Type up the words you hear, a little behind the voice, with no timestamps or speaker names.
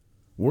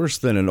Worse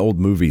than an old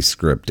movie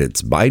script,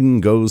 it's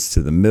Biden goes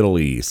to the Middle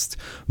East.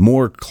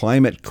 More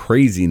climate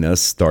craziness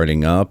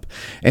starting up.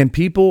 And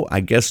people,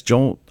 I guess,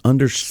 don't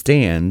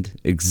understand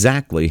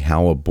exactly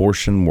how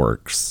abortion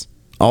works.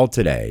 All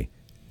today,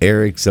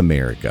 Eric's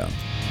America.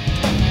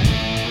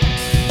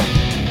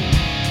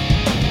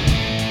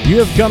 You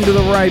have come to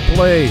the right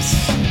place.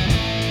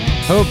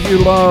 Hope you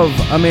love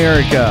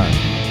America.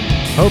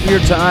 Hope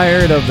you're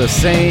tired of the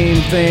same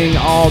thing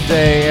all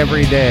day,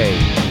 every day.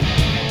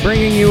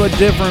 Bringing you a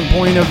different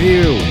point of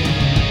view.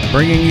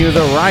 Bringing you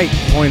the right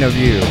point of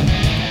view.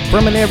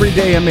 From an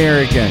everyday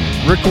American.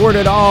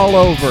 Recorded all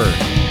over.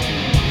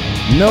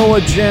 No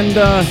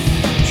agenda,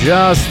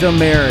 just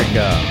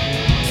America.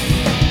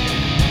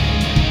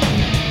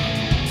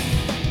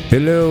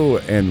 Hello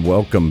and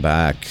welcome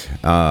back.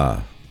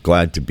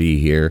 Glad to be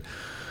here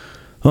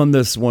on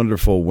this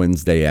wonderful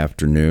Wednesday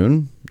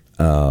afternoon.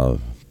 Has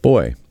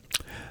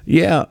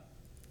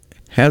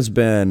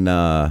been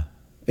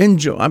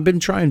I've been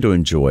trying to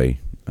enjoy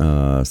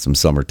some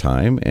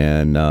summertime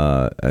and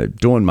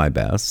doing my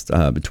best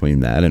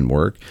between that and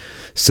work.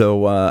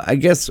 So I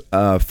guess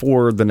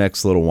for the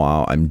next little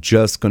while, I'm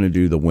just going to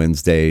do the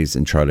Wednesdays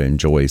and try to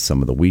enjoy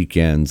some of the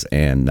weekends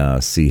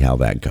and see how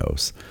that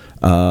goes.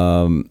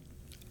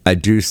 I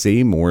do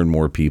see more and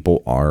more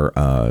people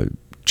are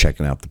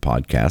checking out the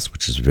podcast,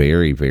 which is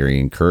very, very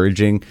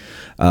encouraging.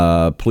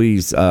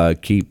 Please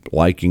keep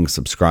liking,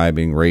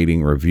 subscribing,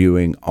 rating,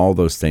 reviewing. All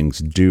those things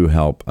do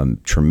help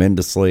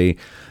tremendously,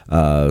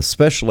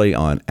 especially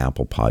on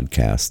Apple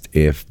Podcast.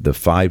 If the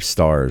 5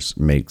 stars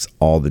makes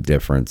all the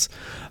difference.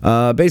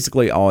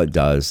 Basically, all it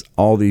does,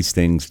 all these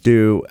things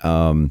do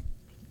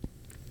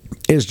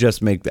is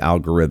just make the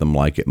algorithm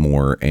like it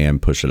more and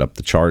push it up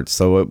the charts.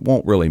 So it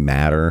won't really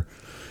matter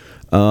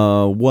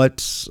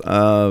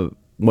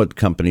what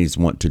companies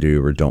want to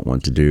do or don't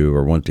want to do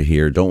or want to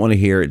hear, don't want to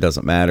hear. It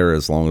doesn't matter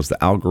as long as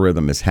the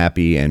algorithm is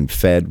happy and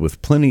fed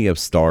with plenty of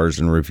stars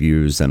and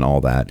reviews and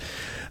all that.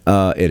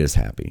 It is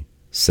happy.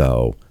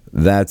 So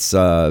that's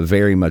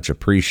very much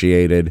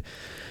appreciated.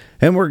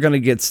 And we're going to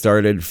get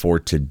started for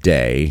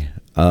today.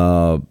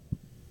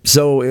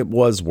 So it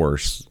was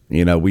worse.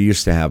 You know, we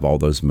used to have all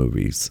those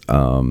movies.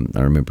 I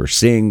remember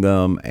seeing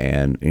them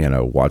and,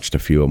 watched a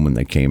few of them when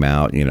they came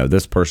out.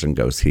 This person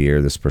goes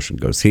here, this person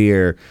goes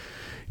here.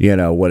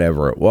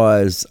 Whatever it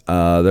was,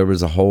 there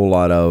was a whole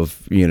lot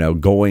of,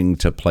 going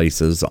to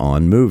places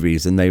on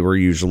movies, and they were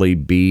usually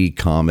B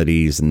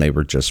comedies and they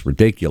were just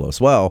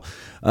ridiculous. Well,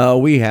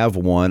 we have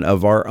one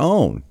of our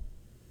own.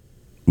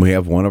 And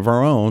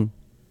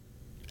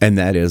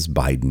that is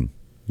Biden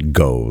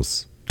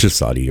goes to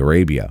Saudi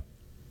Arabia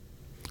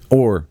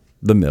or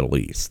the Middle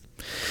East.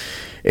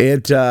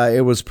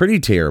 It was pretty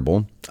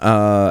terrible.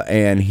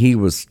 And he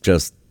was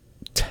just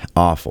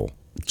awful.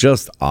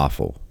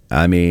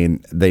 I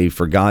mean, they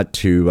forgot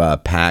to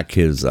pack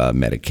his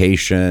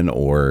medication,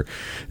 or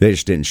they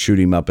just didn't shoot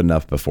him up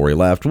enough before he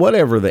left.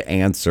 Whatever the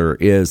answer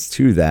is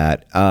to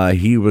that,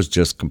 he was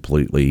just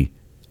completely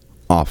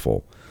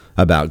awful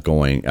about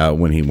going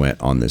when he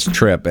went on this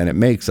trip, and it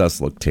makes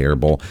us look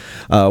terrible.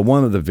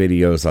 One of the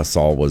videos I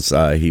saw was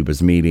he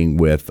was meeting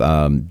with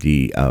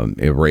the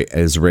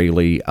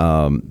Israeli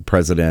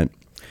president,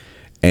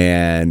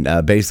 and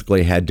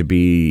basically had to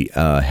be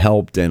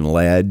helped and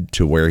led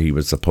to where he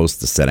was supposed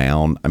to sit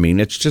down. I mean,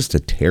 it's just a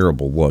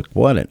terrible look.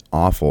 What an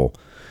awful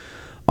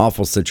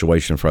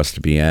situation for us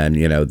to be in.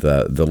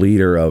 The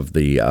leader of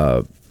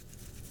the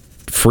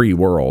free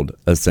world,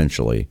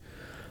 essentially,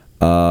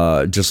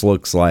 just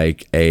looks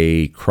like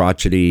a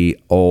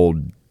crotchety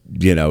old,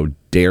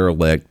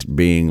 derelict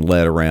being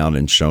led around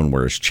and shown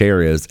where his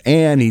chair is,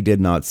 and he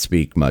did not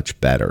speak much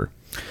better.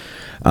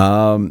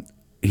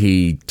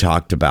 He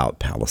talked about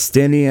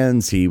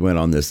Palestinians. He went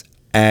on this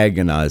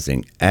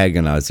agonizing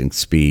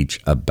speech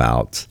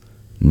about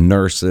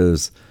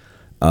nurses.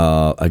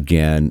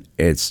 Again,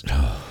 it's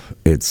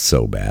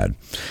so bad.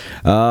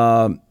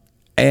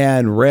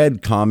 And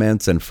read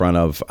comments in front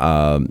of,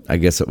 I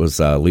guess it was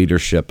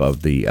leadership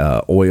of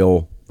the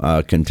oil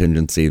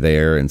contingency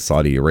there in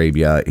Saudi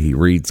Arabia. He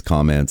reads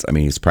comments. I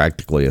mean, he's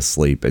practically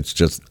asleep. It's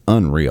just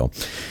unreal.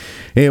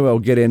 Anyway, we'll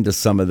get into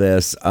some of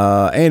this.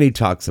 And he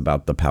talks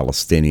about the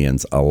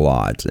Palestinians a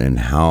lot and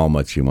how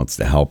much he wants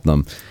to help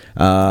them.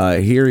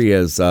 Here he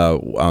is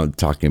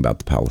talking about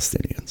the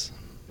Palestinians.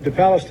 The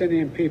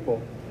Palestinian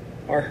people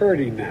are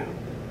hurting now.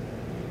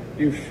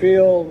 You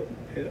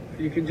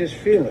can just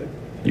feel it.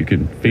 You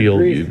can feel,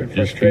 grief and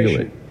just feel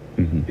it.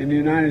 Mm-hmm. In the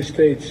United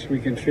States, we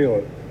can feel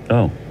it.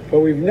 Oh. But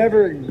we've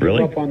never given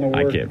really? up on the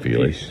work I can't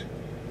feel peace.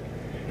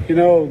 It.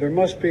 There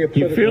must be a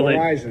political it?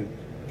 horizon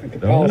that the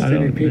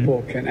Palestinian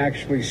people can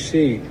actually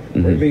see,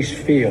 or at least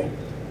feel.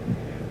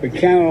 We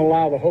cannot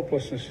allow the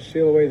hopelessness to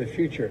steal away the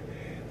future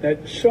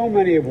that so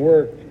many have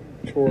worked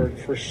toward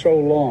for so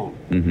long.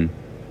 Mm-hmm.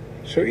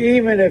 So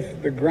even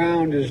if the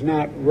ground is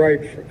not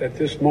right at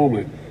this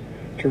moment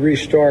to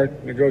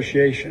restart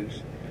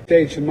negotiations,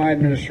 States and my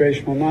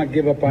administration will not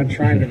give up on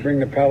trying to bring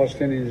the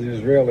Palestinians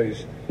and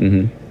Israelis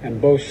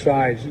and both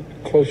sides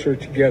closer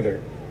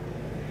together.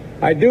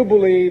 I do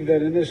believe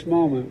that in this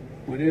moment,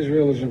 when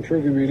Israel is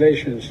improving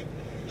relations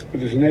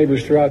with its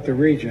neighbors throughout the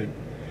region,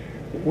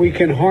 we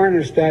can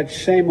harness that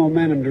same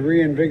momentum to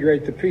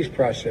reinvigorate the peace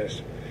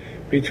process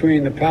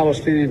between the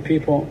Palestinian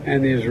people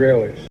and the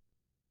Israelis.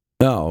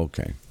 Oh,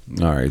 okay.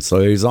 All right.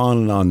 So he's on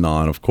and on and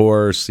on. Of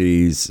course,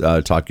 he's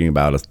talking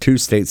about a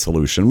two-state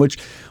solution, which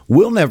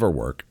will never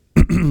work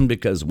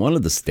because one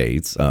of the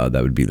states, that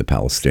would be the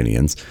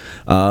Palestinians,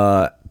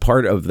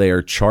 part of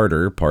their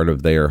charter, part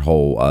of their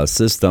whole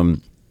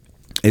system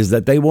is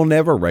that they will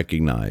never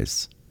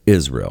recognize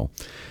Israel,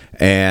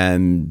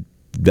 and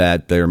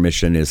that their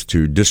mission is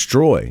to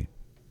destroy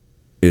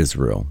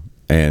Israel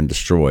and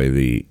destroy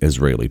the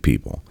Israeli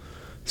people.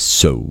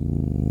 So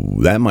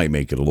that might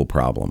make it a little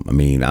problem. I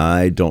mean,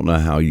 I don't know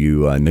how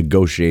you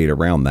negotiate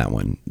around that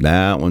one.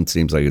 That one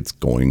seems like it's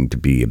going to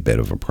be a bit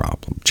of a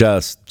problem.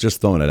 Just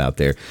throwing it out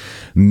there.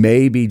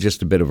 Maybe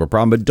just a bit of a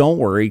problem, but don't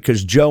worry,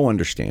 because Joe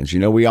understands.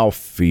 You know, we all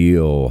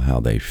feel how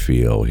they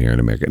feel here in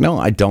America. No,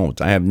 I don't.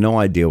 I have no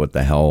idea what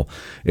the hell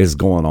is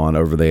going on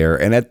over there.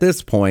 And at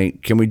this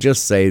point, can we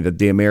just say that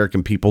the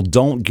American people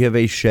don't give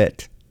a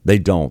shit? They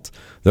don't.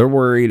 They're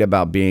worried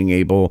about being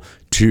able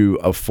to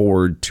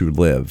afford to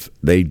live.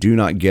 They do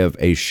not give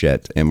a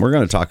shit. And we're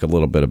going to talk a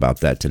little bit about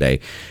that today.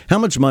 How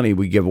much money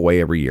we give away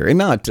every year. And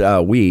not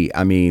we,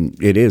 I mean,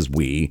 it is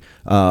we.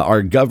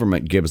 Our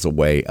government gives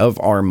away of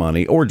our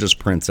money or just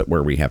prints it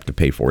where we have to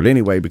pay for it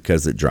anyway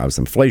because it drives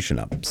inflation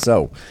up.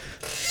 So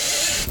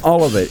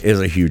all of it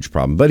is a huge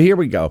problem. But here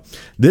we go.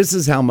 This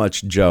is how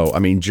much Joe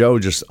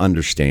just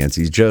understands.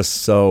 He's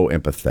just so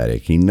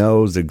empathetic. He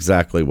knows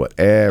exactly what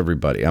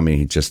everybody,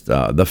 he just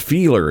the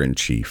feeler in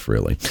chief,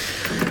 really.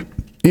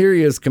 Here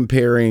he is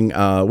comparing,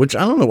 which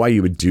I don't know why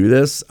you would do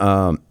this,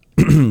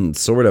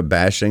 sort of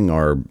bashing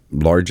our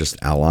largest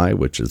ally,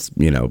 which is,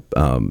 the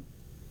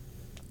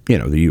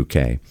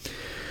UK.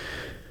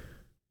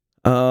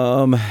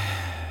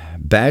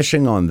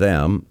 Bashing on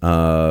them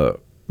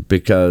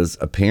because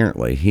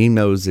apparently he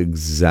knows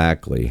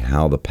exactly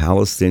how the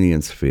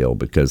Palestinians feel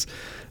because,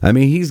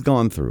 he's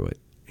gone through it.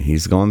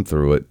 He's gone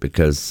through it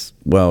because,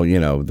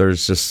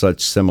 there's just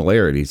such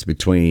similarities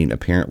between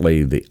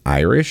apparently the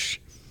Irish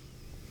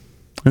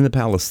and the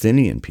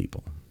Palestinian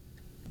people.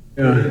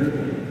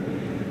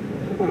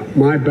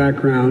 My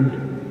background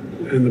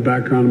and the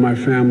background of my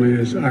family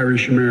is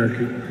Irish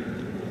American.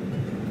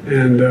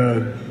 And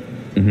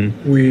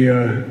we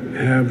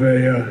have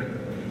a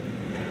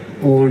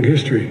long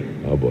history.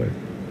 Oh, boy.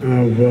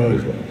 Of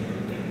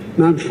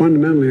not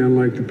fundamentally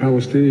unlike the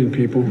Palestinian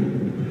people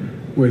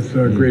with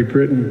Great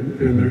Britain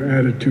and their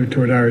attitude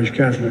toward Irish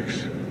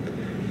Catholics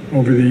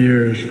over the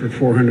years for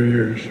 400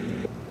 years.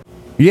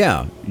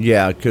 Yeah,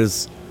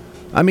 because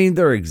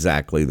they're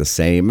exactly the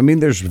same.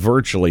 There's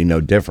virtually no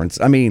difference.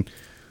 Ireland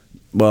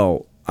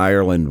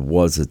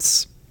was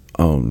its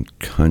own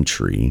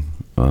country.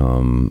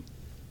 There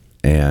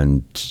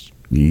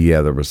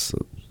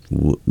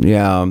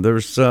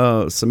was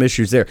some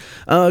issues there.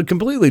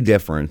 Completely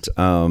different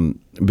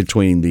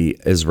between the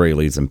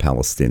Israelis and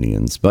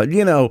Palestinians. But,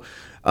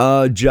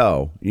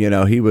 Joe,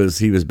 he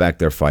was back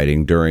there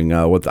fighting during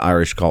what the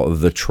Irish call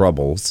the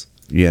Troubles,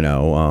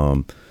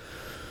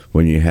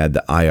 when you had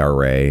the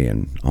IRA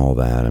and all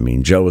that.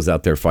 Joe was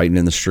out there fighting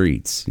in the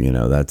streets.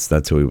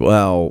 That's who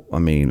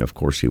he, of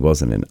course he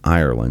wasn't in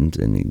Ireland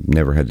and he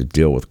never had to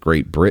deal with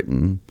Great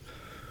Britain.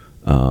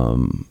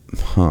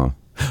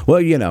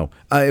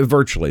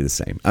 Virtually the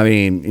same.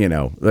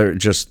 They're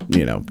just,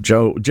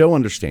 Joe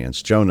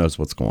understands. Joe knows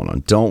what's going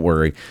on. Don't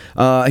worry.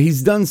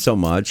 He's done so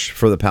much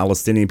for the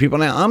Palestinian people.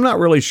 Now, I'm not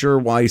really sure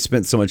why he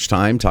spent so much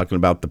time talking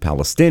about the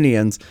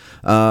Palestinians.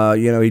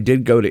 He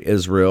did go to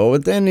Israel,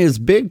 but then his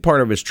big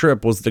part of his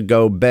trip was to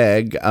go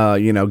beg,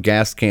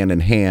 gas can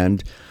in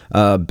hand,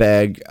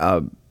 beg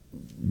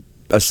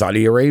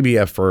Saudi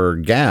Arabia for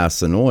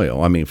gas and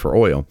oil. For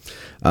oil.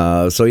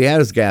 So he had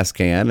his gas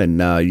can and,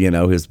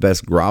 his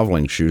best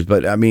groveling shoes.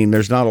 But,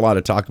 there's not a lot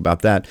of talk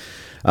about that.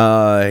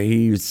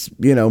 He's,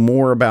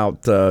 more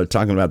about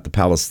talking about the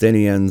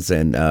Palestinians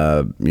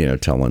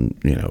and, telling,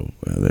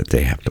 that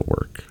they have to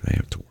work. They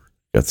have to work.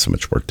 Got so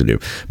much work to do.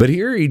 But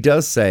here he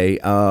does say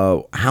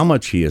how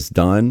much he has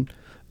done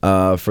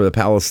for the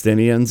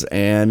Palestinians.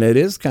 And it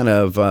is kind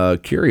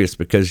of curious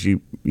because you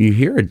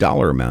hear a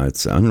dollar amount.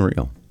 It's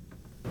unreal.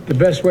 The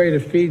best way to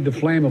feed the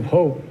flame of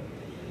hope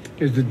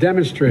is to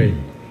demonstrate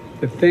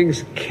that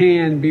things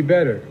can be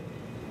better.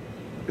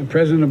 And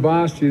President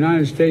Abbas, the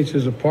United States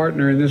is a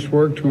partner in this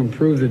work to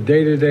improve the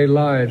day-to-day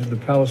lives of the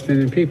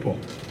Palestinian people.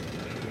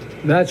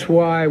 That's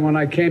why when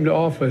I came to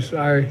office,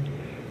 I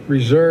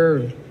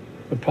reversed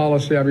the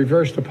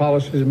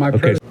policies of my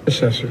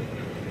predecessor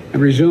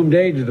and resumed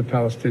aid to the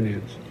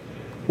Palestinians.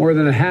 More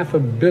than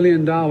 $500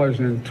 million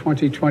in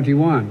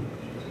 2021.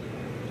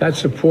 That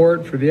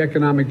support for the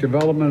economic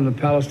development of the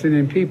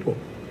Palestinian people,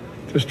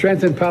 to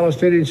strengthen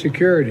Palestinian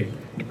security,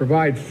 to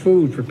provide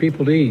food for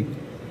people to eat,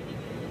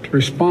 to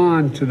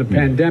respond to the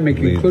pandemic,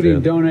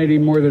 including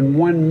donating more than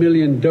 1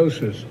 million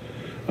doses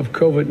of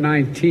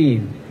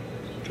COVID-19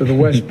 to the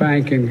West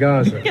Bank and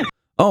Gaza.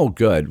 Oh,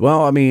 good.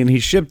 Well, I mean, he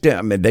shipped in.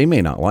 I mean, they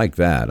may not like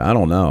that. I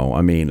don't know.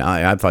 I mean,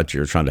 I thought you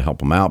were trying to help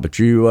them out, but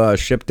you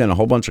shipped in a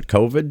whole bunch of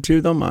COVID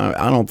to them.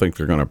 I don't think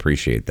they're going to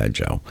appreciate that,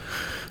 Joe.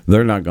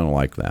 They're not going to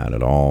like that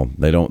at all.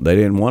 They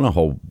didn't want a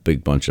whole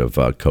big bunch of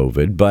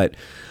COVID. But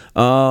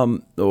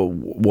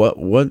what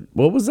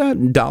was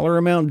that dollar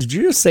amount? Did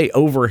you just say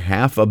over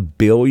 $500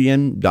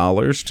 million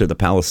to the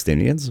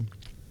Palestinians?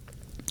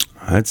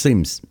 That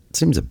seems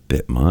a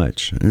bit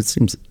much. It's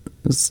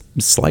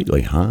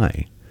slightly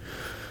high.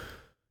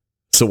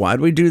 So why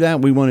do we do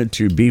that? We wanted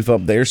to beef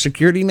up their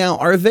security. Now,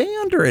 are they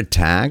under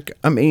attack?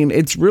 I mean,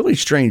 it's really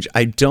strange.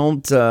 I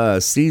don't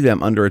see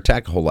them under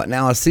attack a whole lot.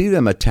 Now, I see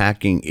them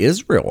attacking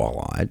Israel a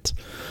lot.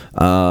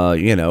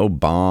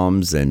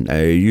 Bombs, and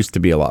it used to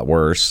be a lot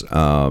worse.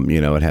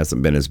 It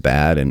hasn't been as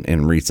bad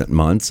in recent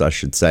months, I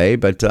should say.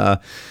 But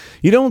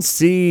you don't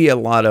see a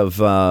lot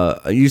of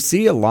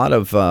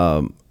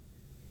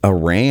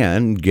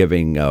Iran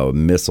giving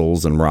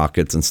missiles and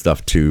rockets and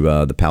stuff to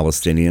the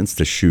Palestinians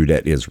to shoot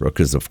at Israel,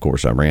 because of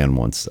course Iran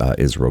wants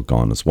Israel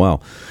gone as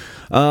well.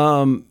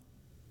 But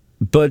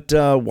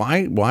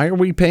why are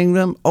we paying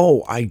them?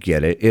 Oh, I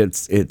get it.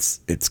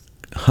 It's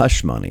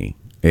hush money.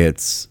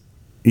 It's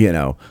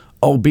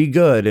be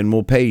good and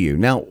we'll pay you.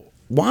 Now,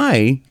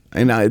 why?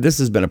 And this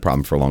has been a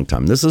problem for a long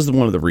time. This is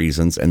one of the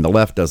reasons, and the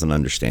left doesn't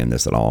understand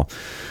this at all,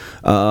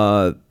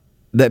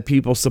 that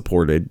people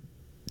supported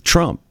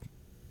Trump.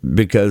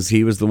 Because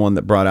he was the one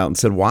that brought out and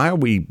said, why are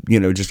we,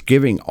 just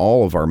giving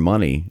all of our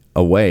money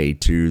away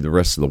to the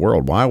rest of the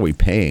world? Why are we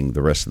paying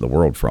the rest of the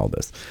world for all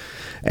this?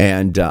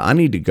 And I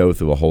need to go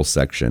through a whole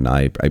section.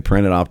 I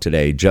printed off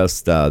today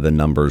just the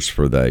numbers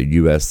for the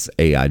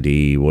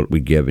USAID. What we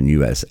give in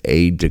U.S.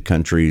 aid to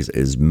countries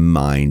is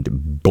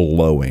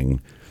mind-blowing.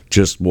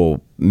 Just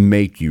will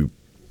make you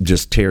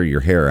just tear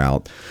your hair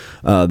out.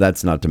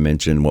 That's not to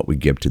mention what we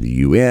give to the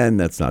UN.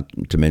 That's not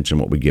to mention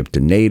what we give to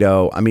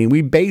NATO. I mean,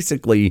 we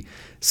basically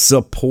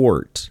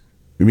support.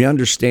 We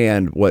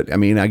understand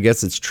I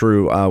guess it's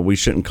true. We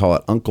shouldn't call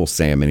it Uncle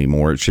Sam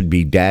anymore. It should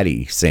be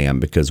Daddy Sam,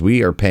 because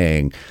we are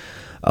paying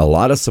a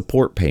lot of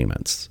support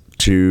payments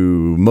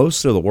to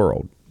most of the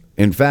world.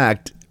 In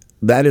fact,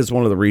 that is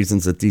one of the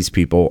reasons that these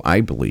people, I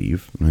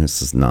believe,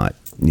 this is not,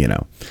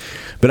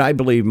 but I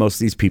believe most of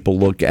these people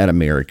look at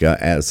America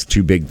as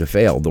too big to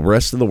fail. The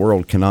rest of the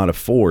world cannot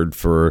afford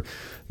for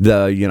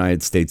the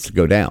United States to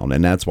go down.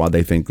 And that's why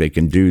they think they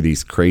can do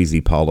these crazy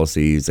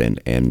policies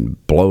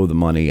and blow the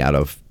money out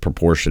of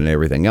proportion and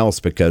everything else,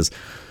 because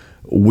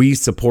we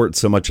support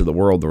so much of the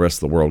world, the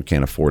rest of the world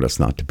can't afford us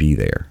not to be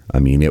there. I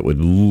mean, it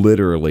would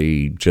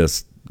literally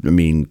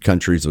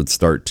countries would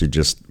start to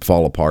just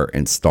fall apart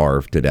and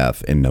starve to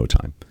death in no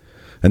time.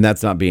 And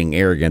that's not being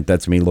arrogant.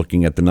 That's me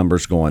looking at the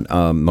numbers going,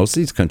 most of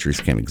these countries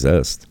can't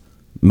exist.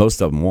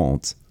 Most of them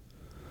won't.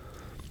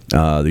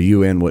 The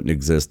UN wouldn't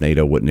exist.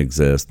 NATO wouldn't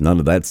exist. None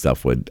of that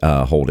stuff would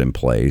hold in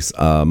place.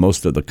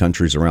 Most of the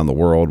countries around the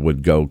world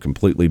would go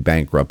completely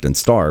bankrupt and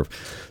starve.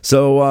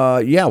 So,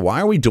 why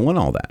are we doing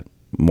all that?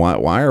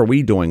 Why are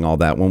we doing all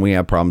that when we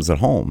have problems at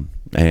home?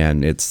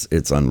 And it's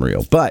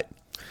unreal. But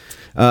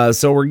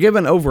so we're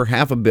giving over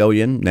 $500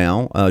 million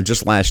now.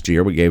 Just last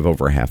year, we gave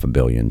over $500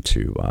 million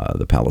to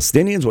the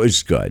Palestinians, which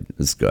is good.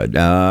 It's good.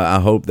 I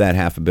hope that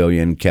 $500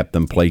 million kept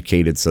them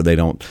placated so they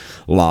don't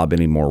lob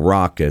any more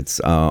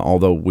rockets.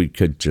 Although we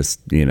could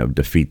just,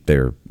 defeat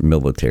their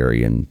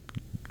military and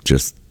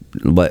just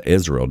let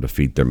Israel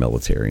defeat their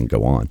military and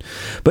go on.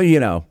 But,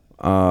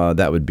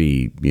 that would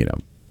be,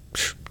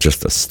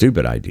 just a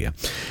stupid idea.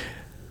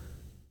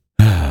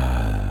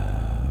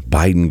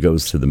 Biden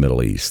goes to the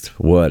Middle East.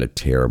 What a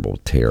terrible,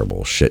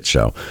 terrible shit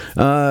show.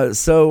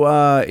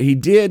 So he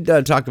did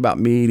talk about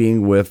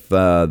meeting with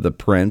the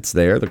prince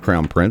there, the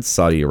crown prince,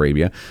 Saudi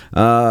Arabia.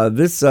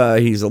 He's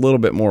a little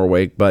bit more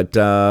awake, but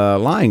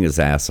lying his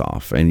ass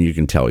off. And you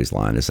can tell he's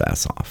lying his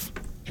ass off.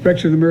 With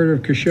respect to the murder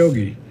of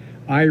Khashoggi,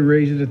 I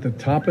raised it at the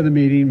top of the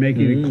meeting,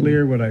 making it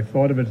clear what I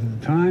thought of it at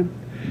the time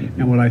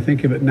and what I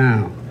think of it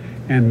now.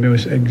 And I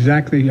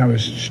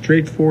was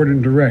straightforward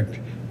and direct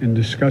in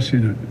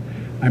discussing it.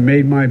 I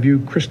made my view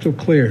crystal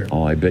clear.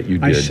 Oh, I bet you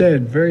did. I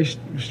said very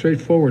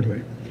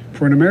straightforwardly,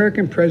 for an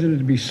American president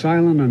to be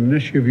silent on an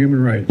issue of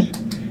human rights,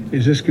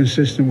 is this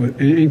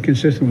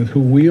inconsistent with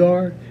who we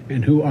are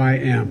and who I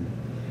am.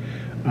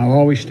 I'll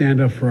always stand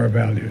up for our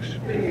values.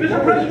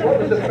 Mr. President, what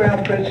was the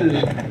Crown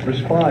Prince's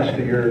response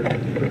to your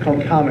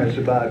comments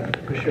about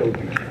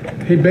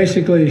Khashoggi? He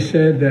basically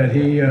said that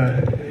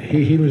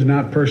he was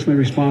not personally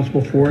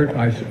responsible for it.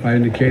 I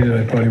indicated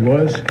I thought he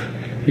was.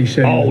 He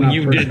said he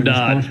was not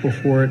personally responsible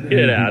for it.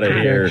 Get out of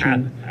here.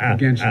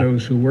 Against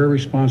those who were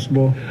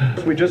responsible.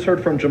 We just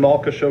heard from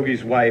Jamal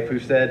Khashoggi's wife, who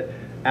said,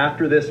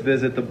 after this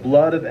visit, the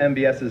blood of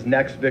MBS's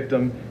next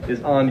victim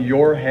is on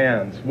your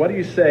hands. What do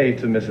you say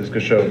to Mrs.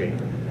 Khashoggi?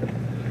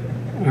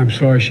 I'm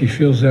sorry she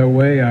feels that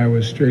way. I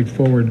was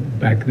straightforward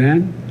back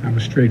then. I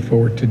was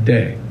straightforward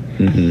today.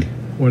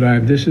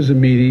 This is a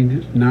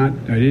meeting, I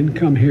didn't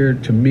come here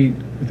to meet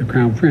with the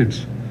Crown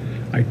Prince.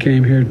 I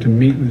came here to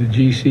meet with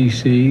the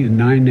GCC and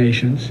 9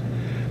 nations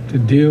to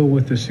deal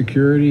with the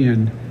security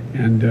and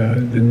and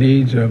the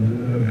needs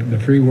of the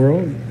free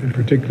world, and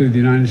particularly the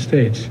United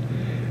States,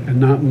 and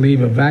not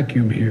leave a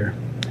vacuum here,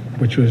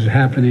 which was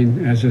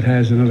happening as it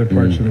has in other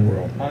parts of the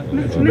world.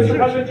 Mr.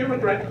 President, do you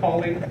regret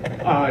calling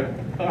the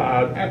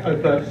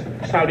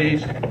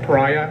Saudis a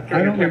pariah?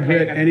 I don't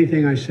regret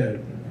anything I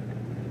said.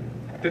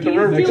 Did Do the you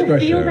Reverend still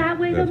question. feel that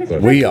way, though, Mr.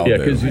 President? We all Yeah,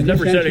 do. because he's I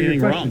never just said answered your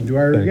anything question. wrong. Do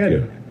I regret you.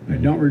 it? I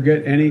don't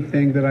regret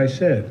anything that I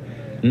said.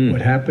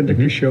 What happened to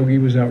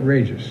Khashoggi was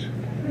outrageous.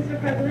 Mr.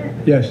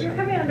 President? Yes. You're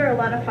coming under a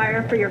lot of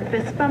fire for your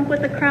fist bump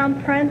with the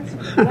Crown Prince.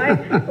 Why,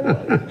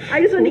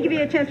 I just want to give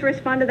you a chance to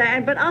respond to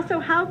that. But also,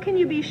 how can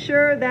you be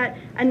sure that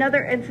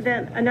another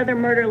incident, another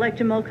murder like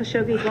Jamal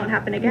Khashoggi's won't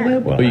happen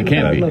again? Well, you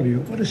can't I be. love you.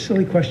 What a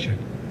silly question.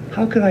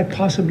 How could I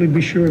possibly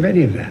be sure of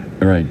any of that?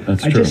 Right,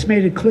 that's I true. just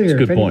made it clear. That's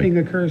a If good point.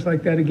 anything occurs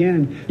like that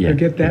again, Yeah. you'll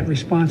get that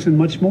response and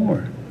much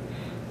more.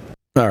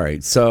 All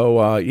right.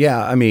 So,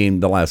 yeah, I mean,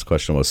 the last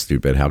question was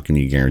stupid. How can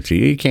you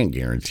guarantee it? You can't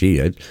guarantee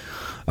it.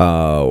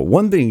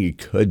 One thing you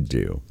could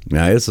do,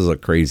 now this is a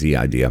crazy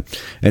idea.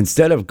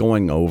 Instead of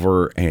going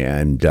over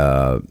and,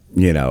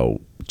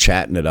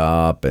 chatting it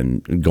up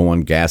and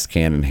going gas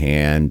can in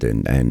hand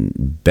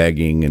and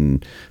begging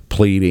and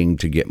pleading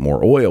to get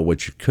more oil,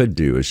 what you could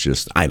do is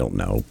just, I don't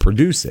know,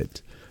 produce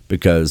it.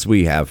 Because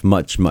we have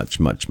much, much,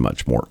 much,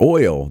 much more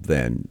oil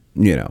than,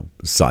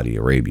 Saudi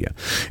Arabia.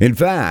 In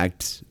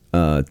fact,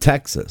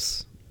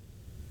 Texas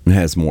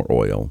has more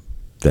oil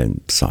than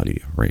Saudi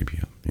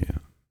Arabia. Yeah.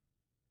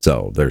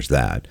 So there's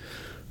that.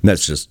 And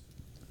that's just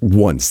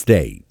one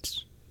state.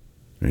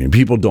 I mean,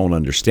 people don't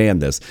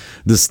understand this.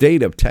 The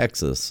state of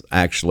Texas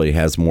actually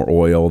has more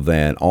oil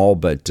than all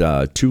but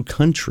two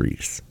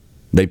countries.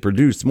 They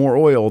produce more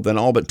oil than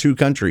all but two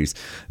countries.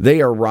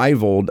 They are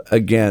rivaled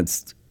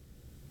against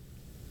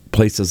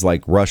places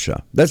like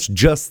Russia. That's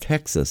just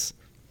Texas.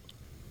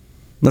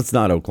 That's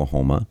not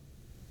Oklahoma,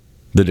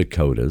 the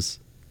Dakotas,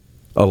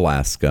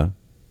 Alaska,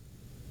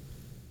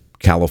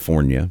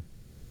 California.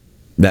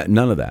 None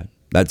of that.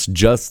 That's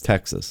just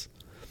Texas.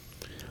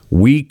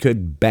 We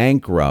could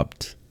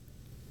bankrupt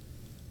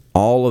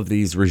all of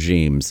these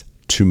regimes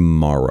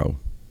tomorrow.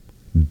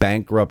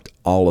 Bankrupt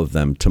all of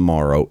them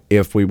tomorrow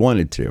if we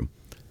wanted to.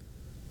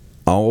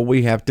 All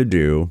we have to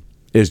do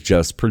is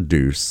just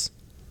produce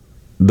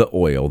the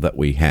oil that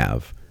we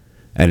have,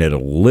 and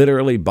it'll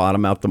literally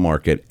bottom out the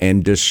market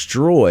and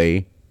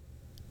destroy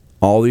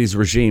all these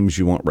regimes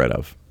you want rid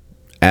of.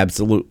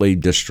 Absolutely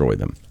destroy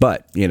them.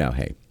 But,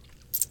 hey,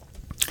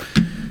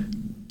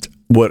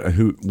 what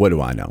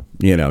do I know?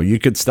 You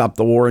could stop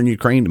the war in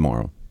Ukraine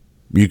tomorrow.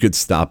 You could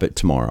stop it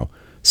tomorrow.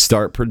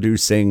 Start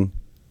producing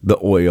the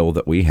oil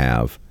that we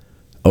have,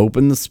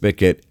 open the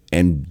spigot,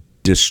 and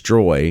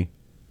destroy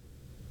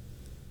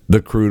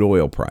the crude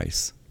oil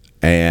price,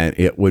 and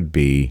it would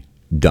be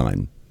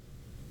done,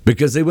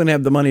 because they wouldn't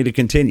have the money to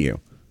continue.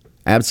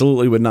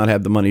 Absolutely would not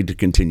have the money to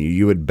continue.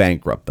 You would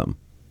bankrupt them.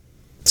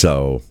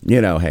 So,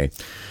 hey,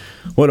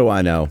 what do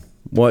I know?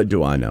 What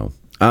do I know?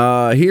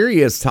 Here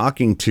he is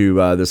talking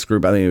to this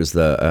group. I think it was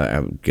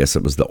I guess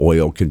it was the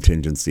oil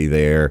contingency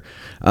there.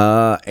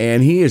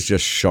 And he is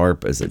just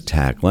sharp as a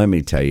tack. Let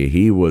me tell you,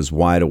 he was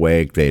wide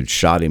awake. They had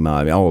shot him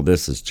up. Oh,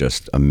 this is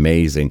just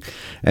amazing.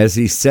 As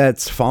he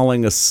sits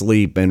falling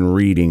asleep and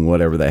reading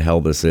whatever the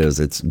hell this is,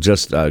 it's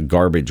just a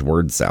garbage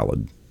word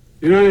salad.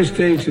 The United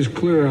States is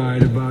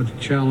clear-eyed about the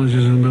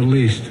challenges in the Middle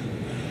East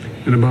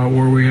and about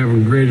where we have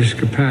the greatest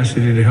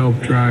capacity to help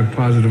drive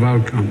positive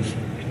outcomes.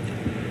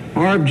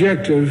 Our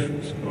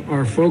objectives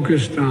are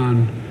focused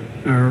on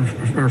are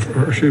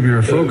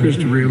focused,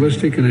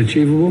 realistic, and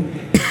achievable,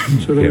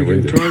 so that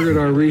we can target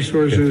our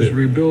resources,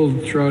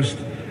 rebuild trust,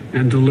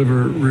 and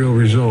deliver real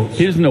results.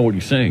 He doesn't know what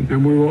he's saying.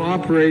 And we will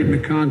operate in the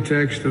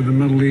context of the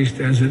Middle East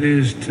as it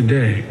is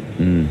today,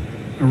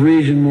 a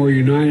region more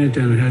united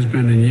than it has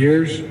been in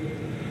years.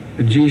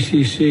 The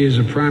GCC is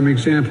a prime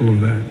example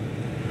of that.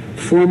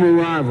 Former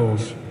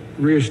rivals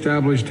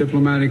reestablished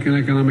diplomatic and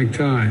economic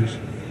ties.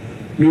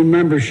 New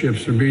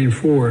memberships are being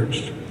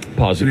forged.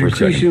 Pause it And for a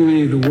second.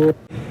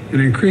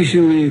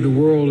 increasingly the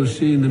world is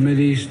seeing the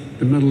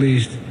Middle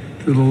East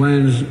through the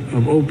lens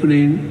of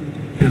opening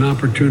and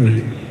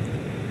opportunity.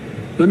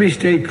 Let me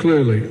state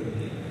clearly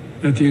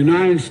that the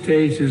United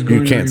States is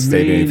going can't to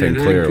state remain anything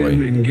an clearly.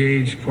 active,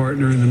 engaged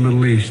partner in the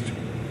Middle East.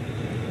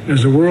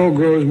 As the world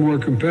grows more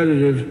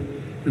competitive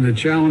and the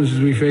challenges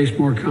we face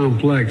more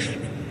complex,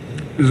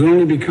 it is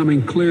only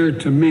becoming clear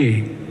to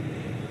me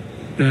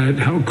that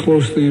how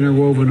closely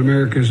interwoven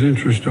America's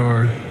interests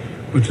are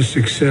with the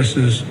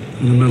successes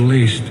of the Middle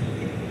East.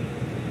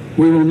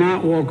 We will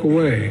not walk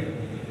away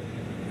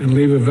and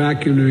leave a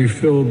vacuum to be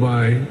filled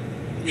by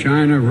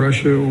China,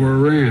 Russia, or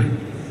Iran.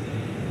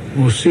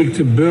 We'll seek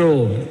to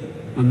build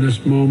on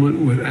this moment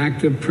with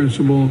active,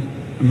 principled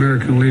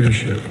American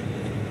leadership.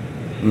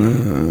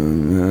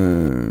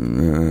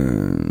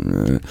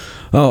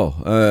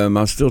 Am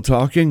I still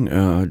talking?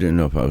 I didn't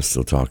know if I was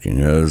still talking.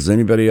 Is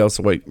anybody else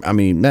awake? I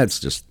mean,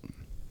 it's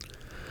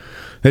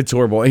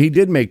horrible. He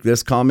did make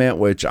this comment,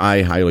 which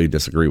I highly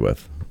disagree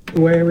with.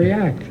 The way I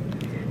react.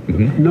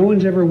 No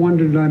one's ever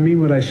wondered that I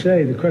mean what I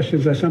say. The question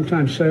is, I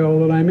sometimes say all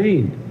that I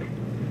mean.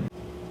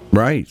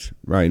 Right,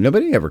 right.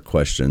 Nobody ever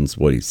questions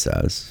what he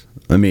says.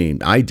 I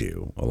mean, I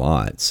do a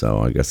lot, so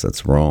I guess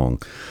that's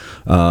wrong.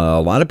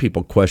 A lot of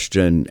people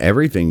question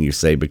everything you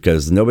say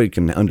because nobody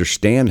can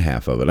understand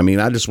half of it. I mean,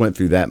 I just went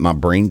through that. My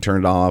brain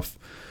turned off.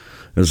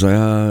 It was like,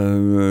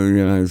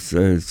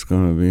 it's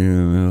going to be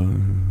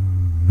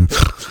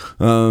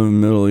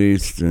Middle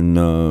East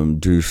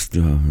and do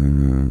stuff.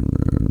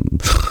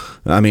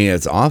 I mean,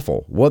 it's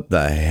awful. What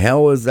the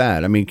hell is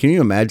that? I mean, can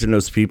you imagine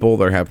those people?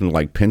 They're having to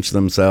like pinch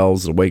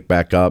themselves to wake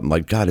back up. I'm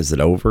like, God, is it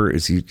over?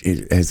 Has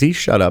he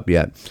shut up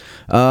yet?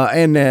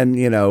 And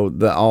then,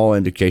 all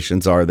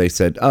indications are they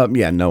said,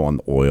 no on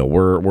the oil.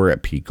 We're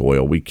at peak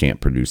oil. We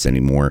can't produce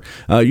anymore.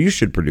 You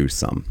should produce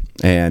some.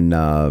 And,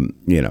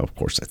 of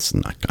course, that's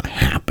not going to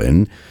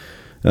happen.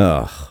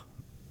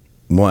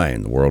 Why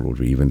in the world would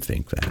we even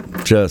think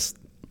that?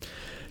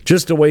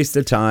 Just a waste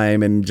of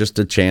time and just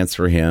a chance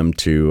for him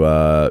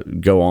to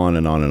go on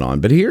and on and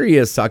on. But here he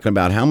is talking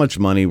about how much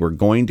money we're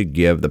going to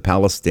give the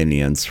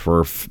Palestinians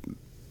for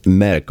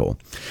medical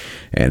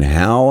and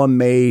how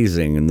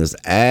amazing and this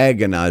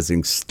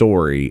agonizing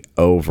story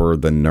over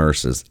the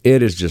nurses.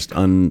 It is just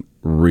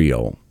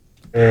unreal.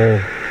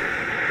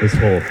 This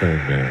whole thing,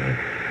 man.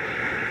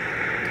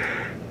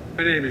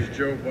 My name is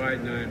Joe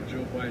Biden. I am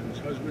Joe Biden's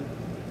husband.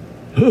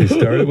 He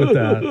started with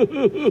that.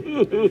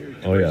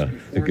 Oh, yeah.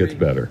 It gets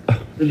better.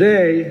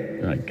 Today,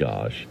 My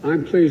gosh.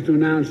 I'm pleased to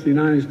announce the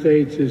United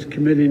States is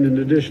committing an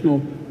additional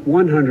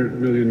 $100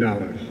 million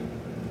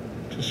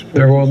to support.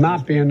 There will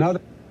not be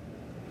another.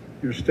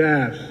 Your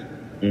staffs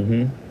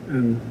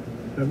and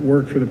that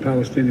work for the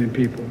Palestinian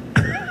people.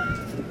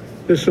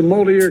 This is a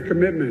multi-year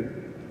commitment.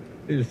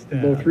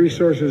 Both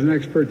resources and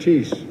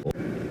expertise.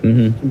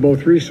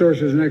 Both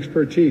resources and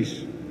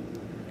expertise.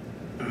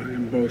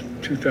 In both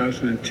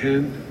 2010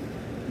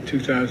 and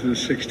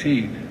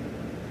 2016.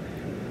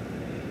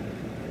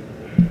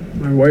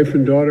 My wife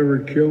and daughter were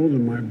killed,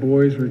 and my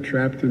boys were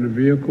trapped in a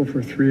vehicle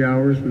for 3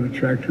 hours when a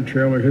tractor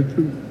trailer hit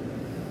them.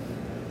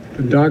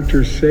 The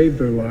doctors saved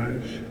their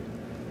lives,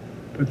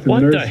 but the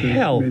nurses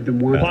made them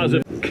want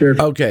to care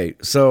for. Okay,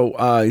 so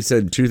he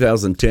said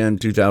 2010,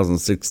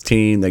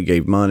 2016, they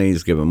gave money.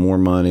 He's given more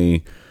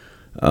money.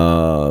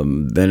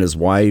 Then his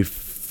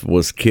wife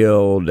was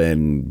killed,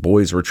 and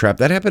boys were trapped.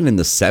 That happened in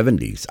the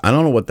 70s. I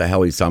don't know what the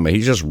hell he's talking about.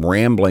 He's just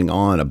rambling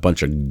on a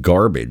bunch of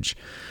garbage.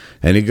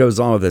 And he goes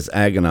on with this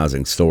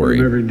agonizing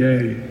story. Every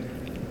day,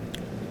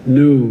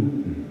 knew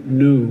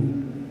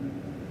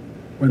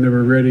when they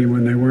were ready,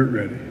 when they weren't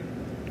ready.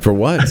 For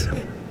what?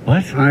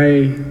 What?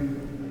 I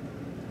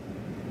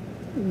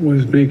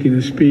was making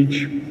a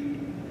speech,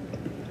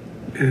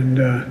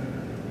 and I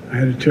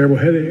had a terrible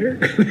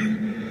headache.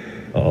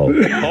 Oh,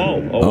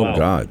 wow.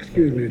 God.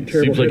 Excuse me, a terrible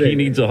Seems like headache. he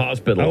needs a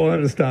hospital. I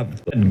wanted to stop.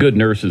 Good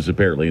nurses,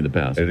 apparently, in the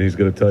past. And he's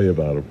going to tell you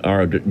about him. All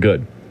right,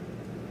 good.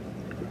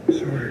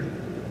 Sorry.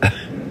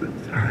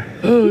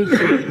 A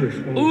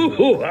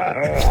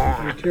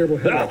terrible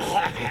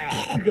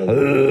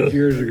headache.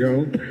 Years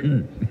ago,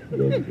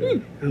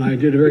 and I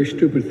did a very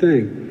stupid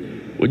thing.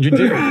 What'd you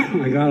do?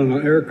 I got on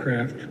an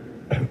aircraft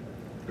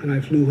and I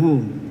flew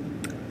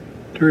home.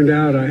 Turned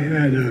out I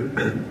had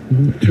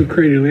 2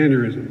 cranial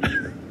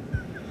aneurysms.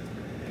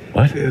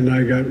 What? And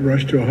I got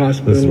rushed to a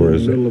hospital This is in where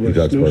the middle of he a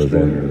talks about his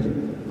snowstorm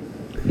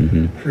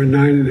aneurysm. for a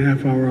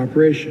 9.5-hour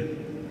operation.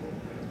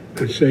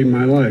 That saved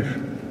my life.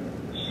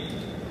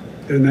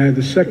 And I had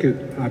the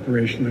second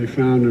operation. They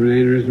found an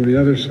aneurysm on the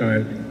other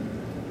side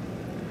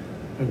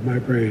of my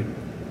brain.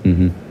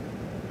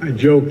 I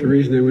joked the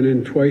reason they went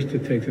in twice to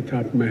take the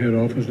top of my head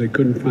off was they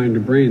couldn't find the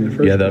brain the first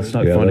time. Yeah, that's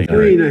not funny.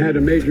 Brain, I had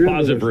a major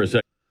Pause it embolism. for a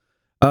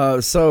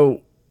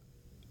second.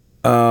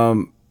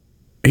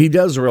 He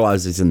does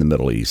realize he's in the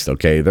Middle East,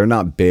 okay? They're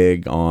not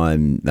big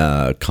on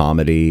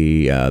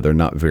comedy. They're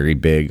not very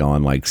big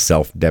on, like,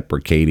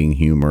 self-deprecating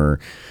humor.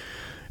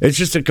 It's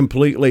just a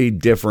completely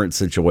different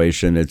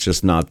situation. It's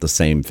just not the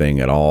same thing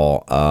at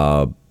all.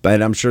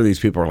 But I'm sure these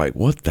people are like,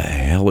 what the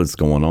hell is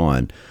going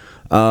on?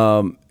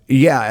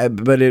 Yeah,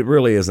 but it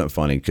really isn't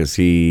funny because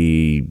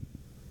he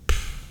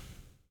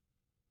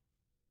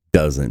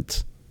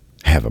doesn't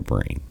have a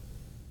brain.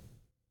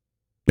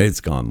 It's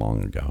gone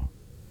long ago.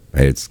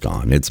 It's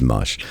gone. It's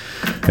mush.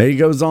 And he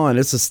goes on.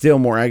 This is still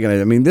more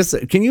agonizing. I mean, this.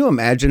 Can you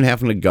imagine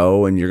having to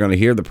go and you're going to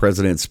hear the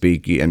president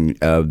speak and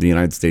the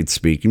United States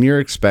speak, and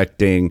you're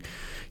expecting,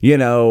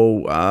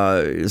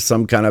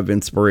 some kind of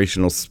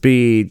inspirational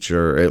speech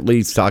or at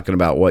least talking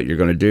about what you're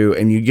going to do,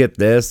 and you get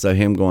this of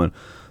him going,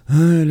 "I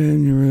had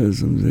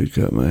aneurysms. They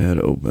cut my head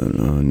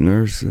open.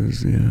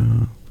 Nurses,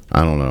 yeah."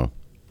 I don't know.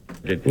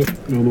 It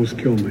almost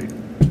killed me.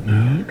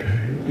 Okay.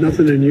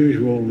 Nothing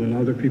unusual that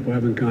other people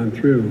haven't gone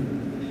through.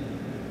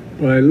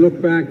 But I look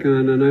back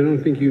on, and I don't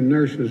think you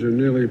nurses are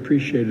nearly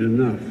appreciated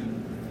enough.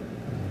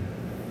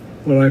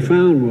 What I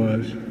found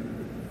was,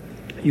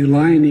 you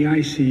lie in the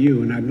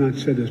ICU, and I've not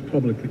said this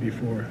publicly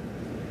before,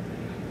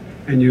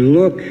 and you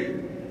look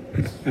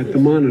at the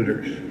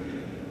monitors,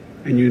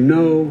 and you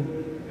know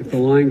if the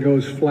line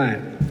goes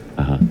flat,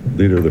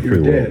 Leader of the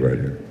free You're world dead. right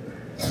here.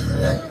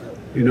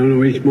 you don't know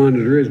what each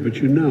monitor is, but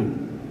you know.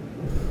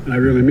 And I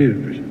really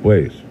mean it.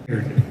 Wait.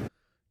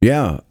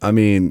 Yeah, I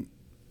mean,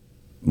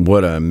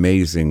 what an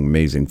amazing,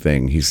 amazing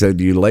thing. He said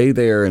you lay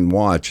there and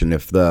watch, and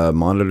if the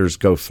monitors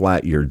go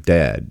flat, you're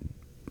dead.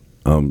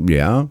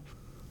 Yeah,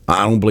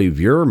 I don't believe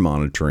you're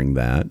monitoring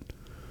that.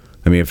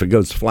 I mean, if it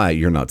goes flat,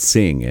 you're not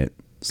seeing it.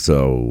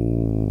 So,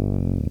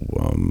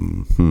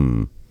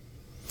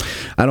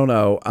 I don't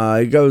know.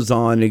 He goes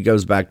on. He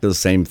goes back to the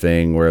same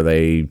thing where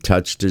they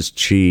touched his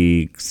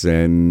cheeks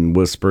and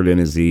whispered in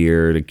his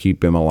ear to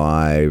keep him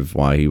alive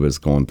while he was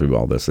going through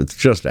all this. It's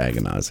just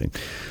agonizing.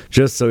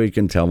 Just so he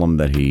can tell them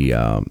that he,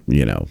 going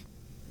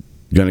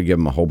to give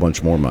him a whole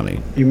bunch more money.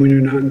 Even when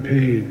you're not in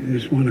pain, you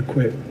just want to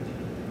quit.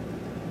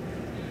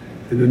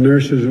 And the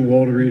nurses at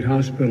Walter Reed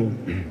Hospital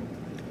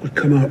would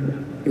come up.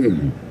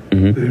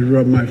 They'd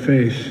rub my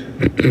face.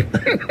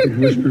 They'd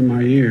whisper in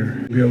my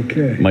ear, "Be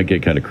okay." Might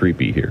get kind of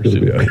creepy here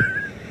soon.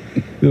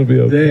 It'll be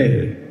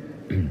okay.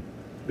 They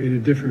made a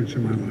difference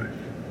in my life.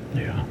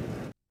 Yeah.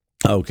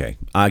 Okay,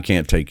 I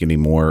can't take any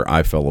more.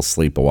 I fell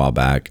asleep a while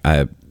back. I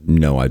have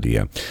no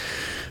idea.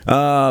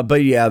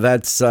 But yeah,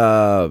 that's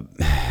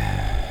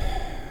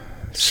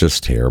it's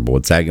just terrible.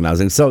 It's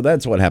agonizing. So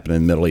that's what happened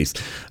in the Middle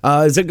East.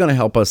 Is it going to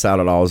help us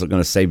out at all? Is it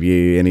going to save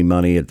you any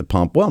money at the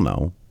pump? Well,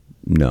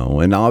 no.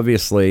 And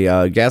obviously,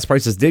 gas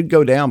prices did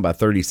go down by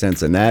 30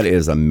 cents, and that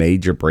is a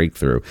major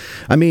breakthrough.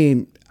 I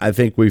mean, I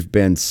think we've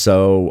been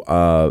so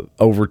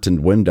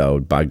Overton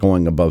windowed by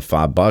going above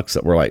 $5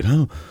 that we're like,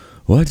 oh,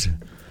 what?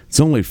 It's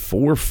only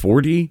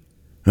 $4.40?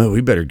 Oh,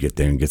 we better get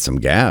there and get some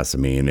gas. I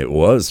mean, it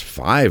was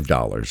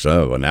 $5.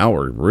 So now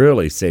we're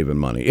really saving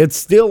money. It's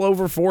still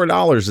over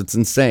 $4. It's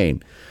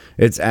insane.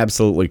 It's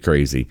absolutely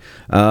crazy.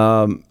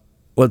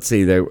 Let's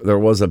see, there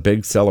was a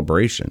big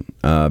celebration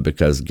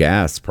because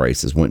gas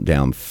prices went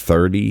down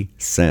 30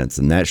 cents,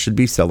 and that should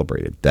be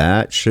celebrated.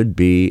 That should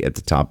be at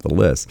the top of the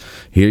list.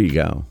 Here you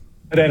go.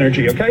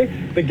 Energy, okay?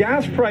 The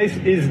gas price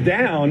is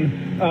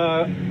down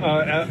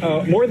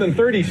more than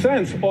 30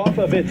 cents off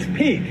of its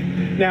peak.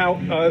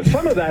 Now,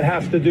 some of that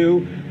has to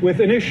do with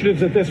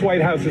initiatives that this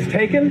White House has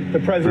taken, the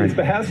president's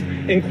behest,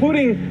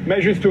 including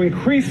measures to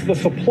increase the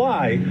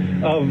supply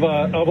of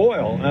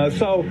oil.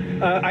 So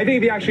I think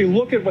if you actually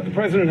look at what the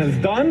president has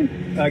done,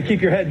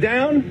 keep your head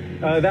down,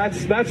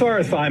 that's our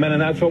assignment,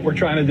 and that's what we're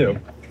trying to do.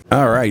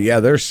 All right. Yeah,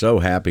 they're so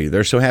happy.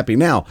 They're so happy.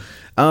 Now,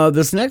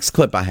 this next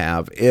clip I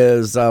have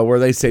is where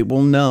they say,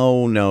 well,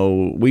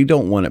 no, we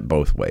don't want it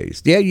both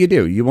ways. Yeah, you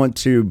do. You want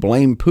to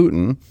blame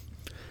Putin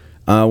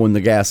when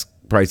the gas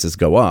prices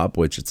go up,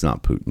 which it's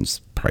not Putin's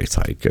price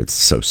hike. It's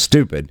so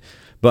stupid.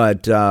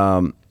 But you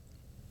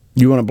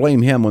want to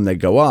blame him when they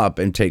go up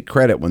and take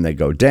credit when they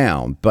go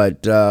down.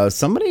 But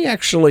somebody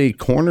actually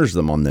corners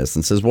them on this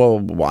and says,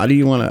 well, how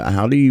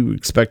do you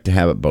expect to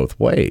have it both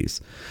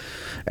ways?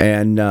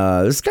 And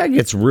this guy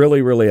gets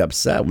really, really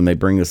upset when they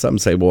bring this up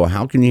and say, well,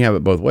 how can you have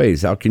it both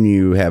ways? How can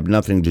you have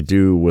nothing to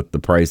do with the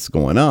price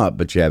going up,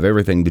 but you have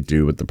everything to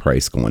do with the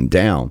price going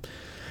down?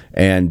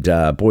 And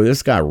boy,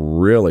 this guy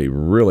really,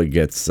 really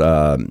gets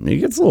a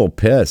little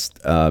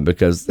pissed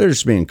because they're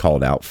just being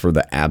called out for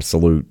the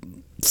absolute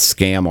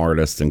scam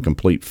artists and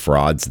complete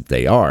frauds that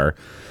they are.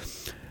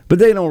 But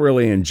they don't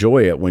really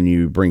enjoy it when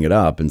you bring it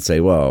up and say,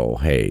 well,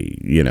 hey,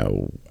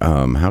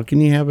 how can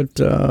you have it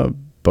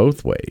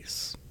both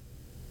ways?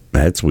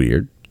 That's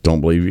weird.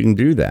 Don't believe you can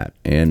do that.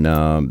 And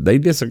they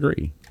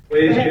disagree.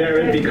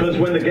 Jared, because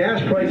when the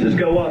gas prices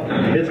go up,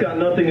 it's got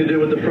nothing to do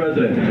with the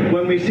president.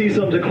 When we see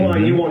some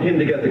decline, you want him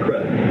to get the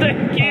credit.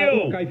 Thank you.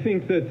 Look, I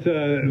think that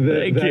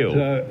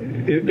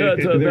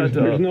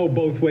there's no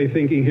both-way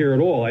thinking here at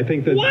all. I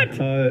think that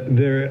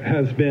there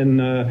has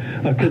been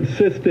a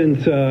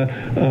consistent,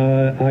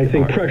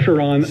 pressure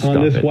on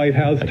this White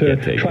House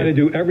to try to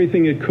do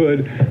everything it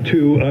could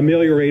to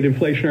ameliorate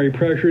inflationary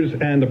pressures,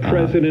 and the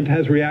president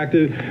has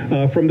reacted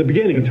from the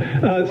beginning.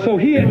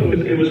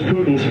 It was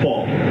Putin's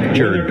fault.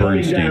 Jared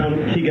Bernstein.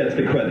 Down, he gets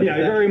the credit. Yeah,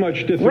 I very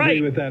much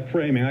disagree with that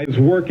framing. I was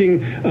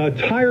working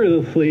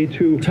tirelessly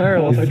to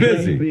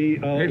address the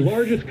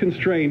largest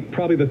constraint,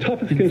 probably the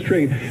toughest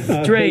constraint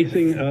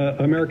facing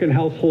American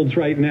households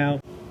right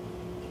now.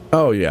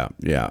 Oh, yeah.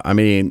 I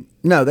mean,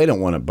 no, they don't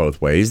want it both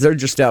ways. They're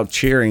just out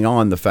cheering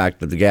on the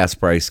fact that the gas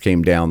price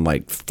came down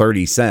like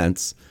 30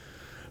 cents.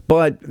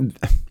 But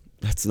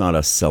that's not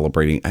us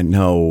celebrating. I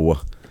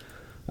know.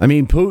 I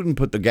mean, Putin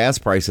put the gas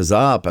prices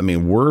up. I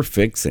mean, we're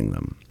fixing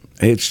them.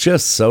 It's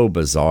just so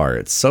bizarre.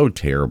 It's so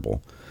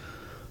terrible.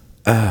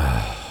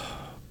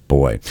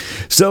 Boy.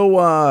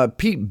 So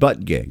Pete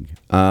Buttigieg,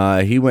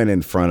 he went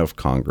in front of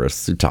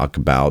Congress to talk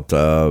about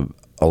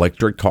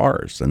electric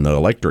cars and the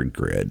electric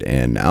grid.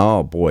 And,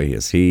 oh, boy,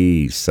 is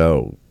he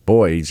so...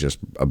 Boy, he's just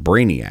a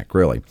brainiac,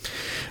 really.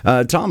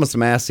 Thomas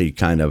Massey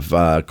kind of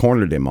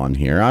cornered him on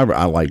here.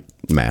 I like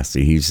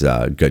Massey. He's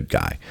a good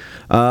guy.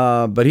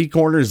 But he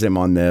corners him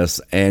on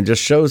this and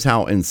just shows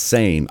how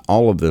insane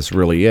all of this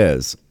really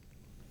is.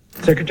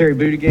 Secretary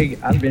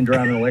Buttigieg, I've been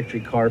driving an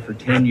electric car for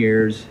 10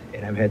 years,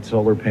 and I've had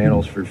solar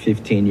panels for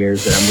 15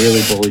 years, and I'm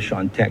really bullish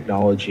on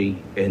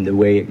technology and the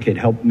way it could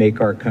help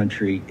make our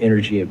country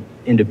energy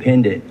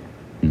independent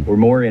or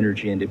more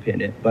energy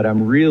independent. But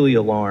I'm really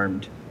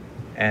alarmed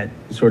at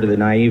sort of the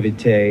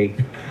naivete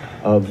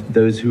of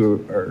those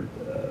who are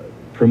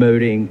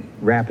promoting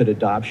rapid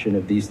adoption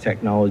of these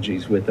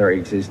technologies with our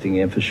existing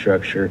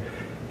infrastructure.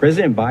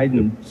 President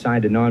Biden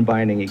signed a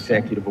non-binding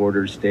executive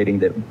order stating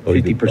that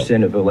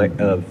 50%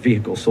 of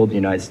vehicles sold in the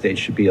United States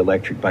should be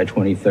electric by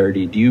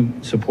 2030. Do you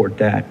support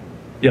that?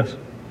 Yes.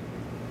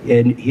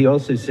 And he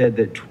also said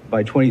that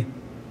by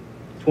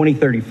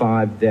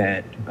 2035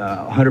 that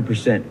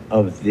 100%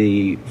 of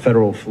the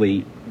federal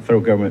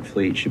government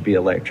fleet should be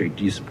electric.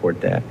 Do you support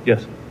that?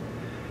 Yes.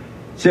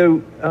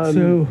 So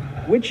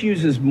which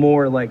uses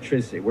more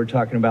electricity? We're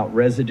talking about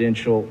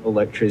residential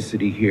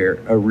electricity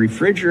here. A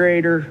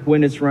refrigerator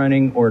when it's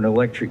running or an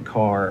electric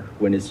car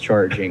when it's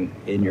charging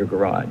in your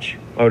garage?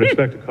 I would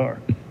expect a car.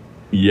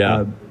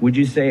 Yeah. Would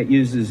you say it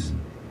uses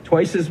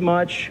twice as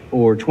much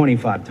or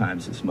 25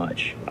 times as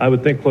much? I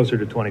would think closer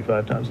to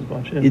 25 times as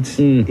much. Yeah.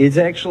 It's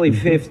actually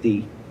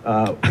 50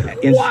 at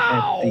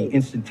the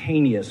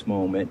instantaneous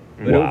moment.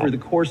 But over the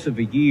course of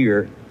a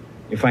year,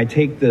 if I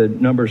take the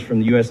numbers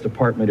from the U.S.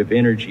 Department of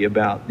Energy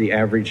about the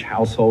average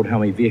household, how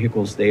many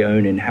vehicles they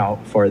own and how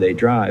far they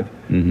drive,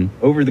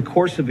 over the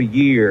course of a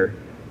year,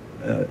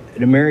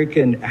 an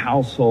American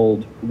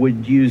household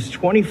would use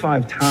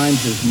 25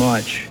 times as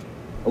much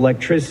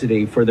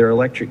electricity for their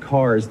electric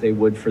car as they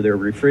would for their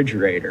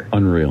refrigerator.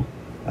 Unreal.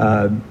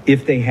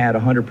 If they had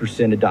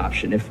 100%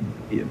 adoption.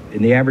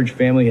 And the average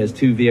family has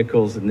 2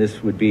 vehicles, and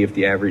this would be if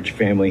the average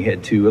family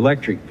had 2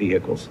 electric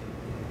vehicles.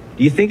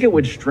 Do you think it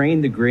would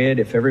strain the grid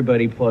if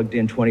everybody plugged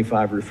in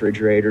 25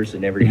 refrigerators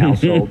in every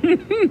household?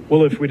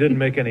 Well, if we didn't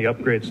make any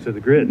upgrades to the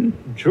grid,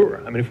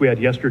 sure. I mean, if we had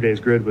yesterday's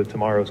grid with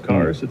tomorrow's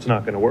cars, it's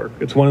not going to work.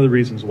 It's one of the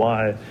reasons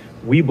why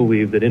we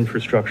believe that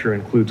infrastructure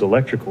includes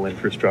electrical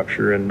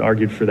infrastructure and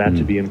argued for that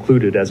to be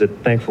included, as it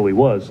thankfully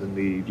was in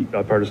the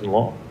bipartisan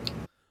law.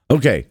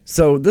 Okay,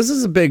 so this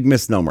is a big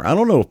misnomer. I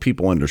don't know if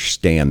people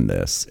understand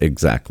this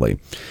exactly.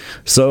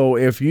 So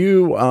if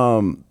you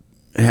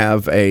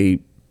have a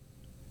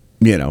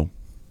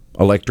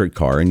electric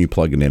car and you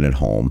plug it in at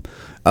home,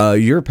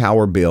 your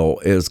power bill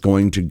is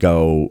going to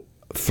go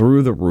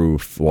through the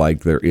roof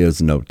like there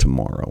is no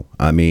tomorrow.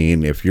 I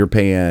mean, if you're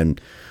paying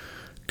a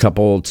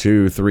couple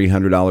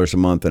 $200-$300 a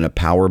month in a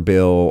power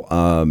bill,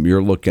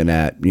 you're looking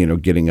at,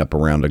 getting up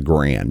around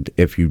 $1,000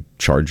 if you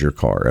charge your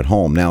car at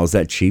home. Now, is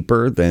that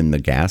cheaper than the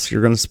gas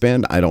you're going to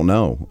spend? I don't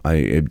know.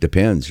 It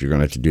depends. You're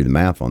going to have to do the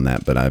math on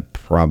that, but I'm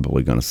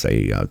probably going to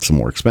say it's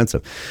more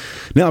expensive.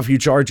 Now, if you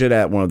charge it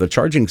at one of the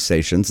charging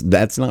stations,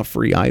 that's not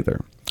free either.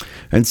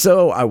 And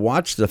so I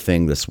watched the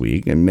thing this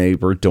week, and they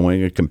were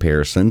doing a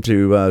comparison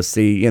to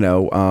see,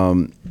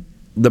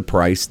 the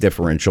price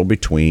differential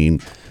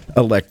between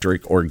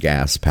electric or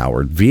gas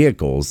powered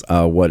vehicles,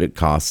 what it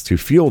costs to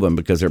fuel them,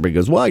 because everybody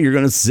goes, well, you're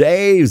going to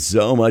save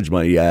so much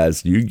money.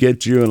 Yes, you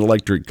get you an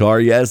electric car.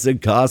 Yes,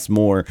 it costs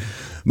more,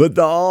 but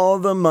all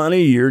the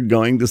money you're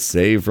going to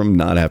save from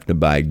not having to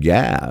buy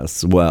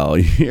gas, well,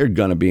 you're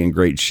going to be in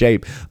great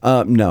shape.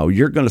 No,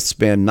 you're going to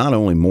spend not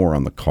only more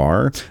on the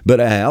car, but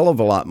a hell of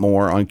a lot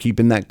more on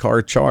keeping that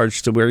car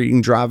charged to where you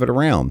can drive it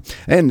around.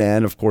 And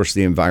then, of course,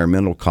 the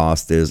environmental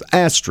cost is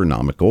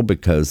astronomical,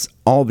 because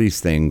all these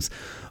things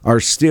are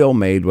still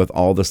made with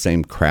all the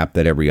same crap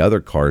that every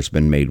other car's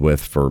been made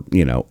with for,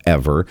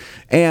 ever.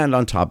 And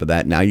on top of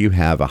that, now you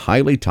have a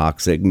highly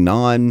toxic,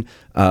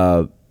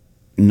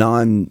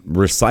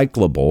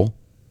 non-recyclable,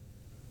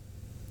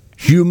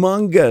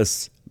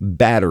 humongous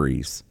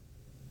batteries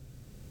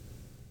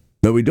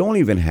that we don't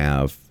even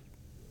have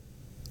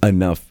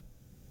enough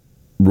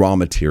raw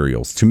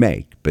materials to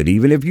make. But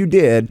even if you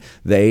did,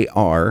 they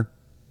are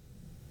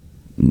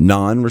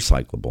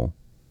non-recyclable.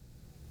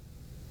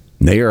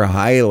 They are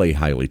highly,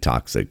 highly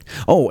toxic.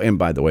 Oh, and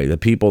by the way, the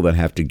people that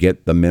have to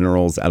get the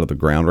minerals out of the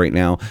ground right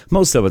now,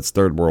 most of it's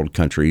third world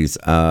countries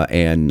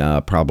and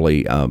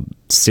probably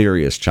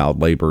serious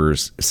child labor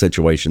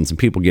situations and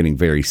people getting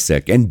very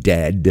sick and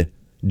dead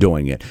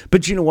doing it.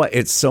 But you know what?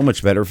 It's so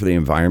much better for the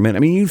environment. I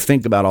mean, you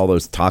think about all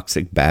those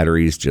toxic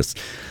batteries just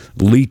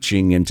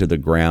leaching into the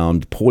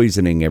ground,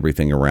 poisoning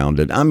everything around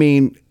it. I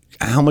mean,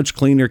 how much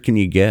cleaner can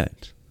you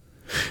get?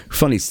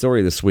 Funny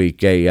story this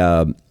week,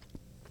 a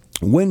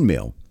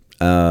windmill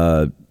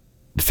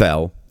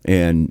fell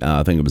in,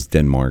 I think it was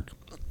Denmark.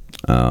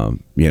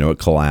 It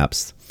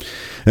collapsed.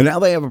 And now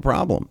they have a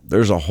problem.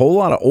 There's a whole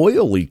lot of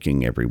oil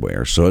leaking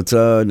everywhere. So it's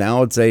an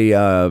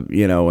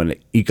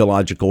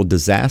ecological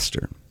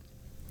disaster.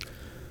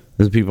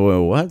 There's people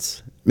go,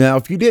 what? Now,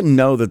 if you didn't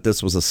know that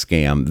this was a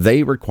scam,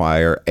 they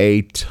require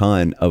a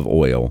ton of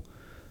oil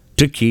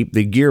to keep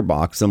the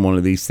gearbox on one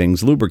of these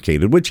things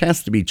lubricated, which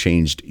has to be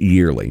changed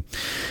yearly.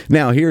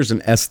 Now, here's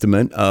an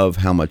estimate of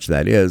how much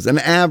that is. An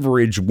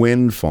average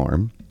wind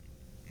farm,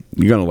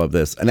 you're going to love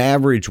this, an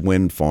average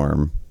wind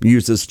farm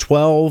uses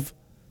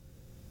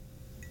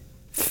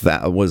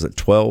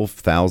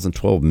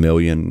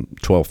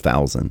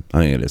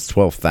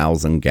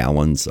 12,000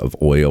 gallons of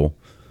oil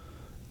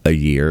a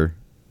year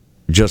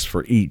just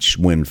for each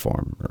wind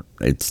farm.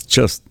 It's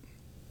just...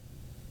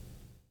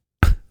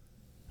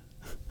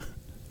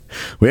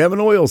 We have an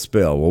oil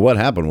spill. Well, what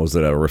happened? Was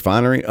it a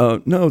refinery?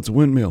 No, it's a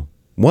windmill.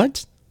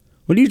 What?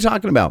 What are you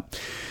talking about?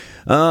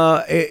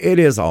 It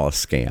is all a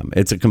scam.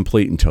 It's a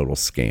complete and total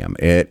scam.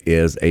 It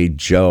is a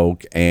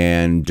joke,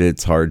 and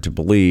it's hard to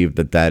believe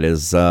that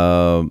is,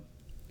 that's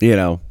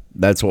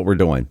what we're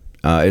doing.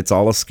 It's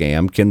all a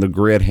scam. Can the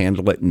grid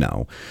handle it?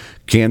 No.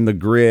 Can the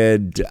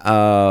grid be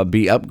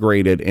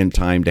upgraded in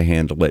time to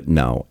handle it?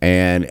 No.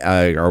 And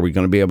are we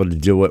going to be able to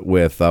do it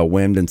with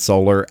wind and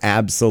solar?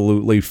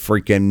 Absolutely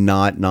freaking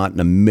not. Not in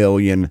a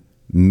million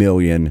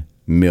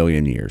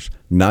years.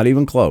 Not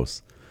even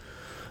close.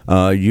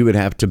 You would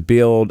have to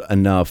build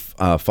enough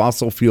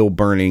fossil fuel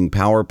burning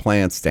power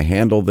plants to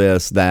handle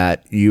this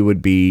that you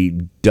would be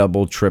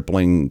double,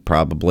 tripling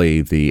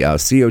probably the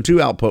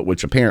CO2 output,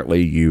 which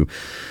apparently you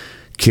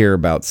care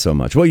about so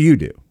much. Well, you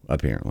do,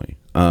 apparently.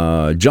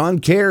 John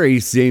Kerry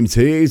seems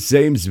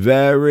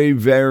very,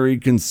 very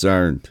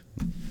concerned.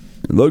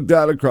 Looked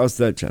out across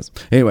that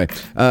chest. Anyway,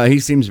 he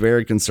seems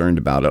very concerned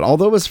about it.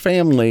 Although his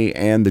family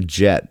and the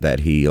jet that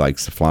he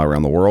likes to fly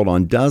around the world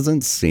on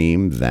doesn't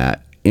seem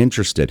that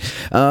interested.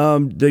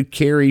 The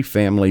Kerry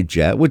family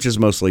jet, which is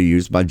mostly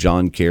used by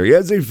John Kerry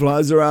as he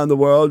flies around the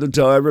world to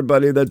tell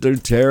everybody that they're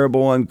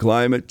terrible on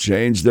climate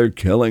change, they're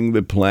killing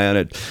the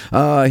planet.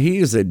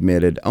 He's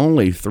admitted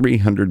only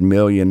 300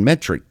 million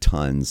metric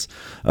tons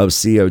of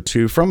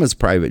CO2 from his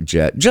private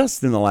jet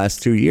just in the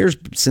last 2 years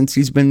since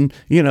he's been,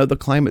 the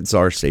climate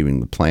czar saving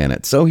the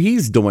planet. So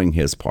he's doing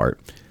his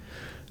part.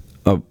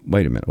 Oh,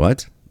 wait a minute.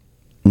 What?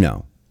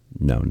 No,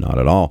 not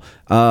at all.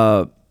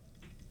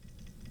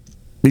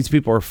 These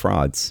people are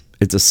frauds.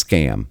 It's a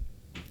scam.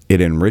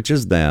 It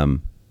enriches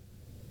them,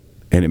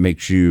 and it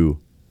makes you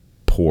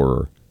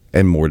poorer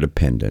and more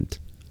dependent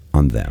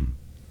on them.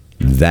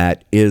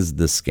 That is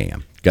the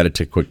scam. Got to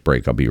take a quick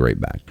break. I'll be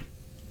right back.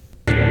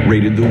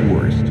 Rated the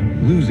worst,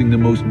 losing the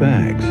most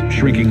bags,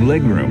 shrinking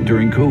legroom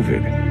during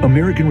COVID.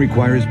 American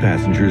requires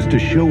passengers to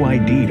show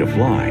ID to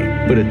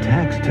fly, but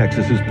attacks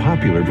Texas's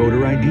popular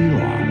voter ID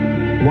law.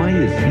 Why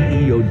is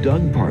CEO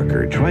Doug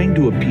Parker trying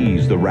to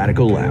appease the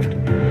radical left?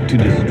 To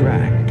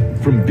distract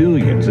from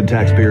billions in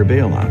taxpayer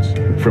bailouts,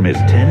 from his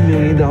 $10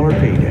 million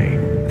payday,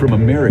 from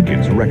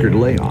Americans' record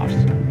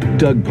layoffs.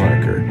 Doug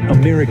Parker,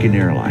 American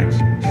Airlines,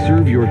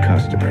 serve your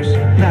customers,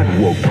 not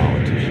woke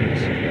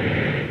politicians.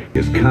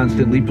 Is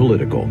constantly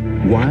political.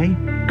 Why?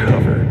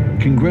 Cover.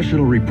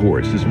 Congressional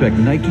reports suspect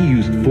Nike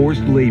used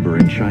forced labor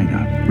in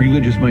China.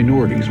 Religious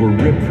minorities were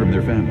ripped from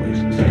their families,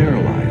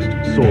 sterilized,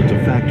 sold to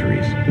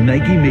factories.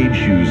 Nike made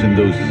shoes in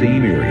those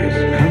same areas.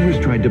 Congress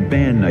tried to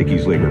ban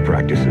Nike's labor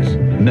practices.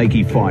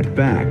 Nike fought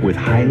back with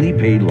highly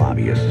paid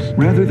lobbyists.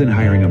 Rather than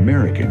hiring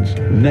Americans,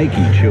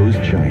 Nike chose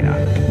China.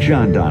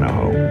 John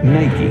Donahoe,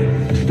 Nike,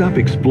 stop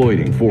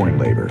exploiting foreign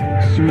labor.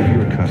 Serve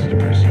your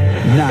customers,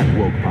 not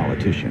woke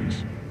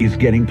politicians. Is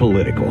getting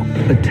political,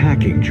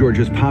 attacking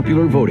Georgia's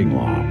popular voting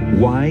law.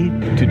 Why?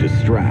 To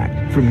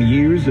distract from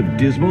years of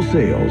dismal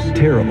sales,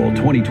 terrible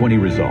 2020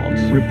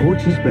 results.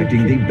 Reports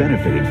suspecting they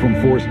benefited from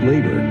forced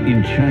labor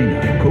in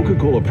China.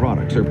 Coca-Cola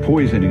products are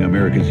poisoning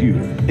America's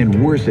youth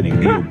and worsening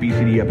the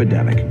obesity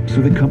epidemic.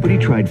 So the company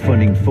tried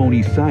funding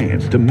phony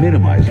science to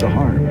minimize the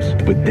harms,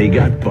 but they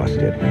got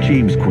busted.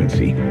 James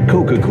Quincy,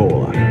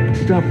 Coca-Cola,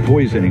 stop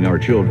poisoning our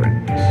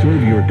children.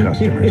 Serve your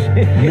customers,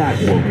 not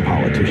woke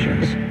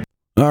politicians.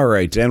 All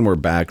right, and we're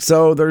back.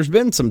 So there's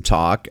been some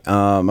talk,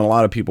 and a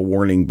lot of people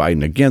warning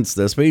Biden against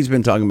this, but he's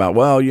been talking about,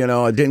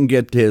 I didn't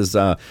get his,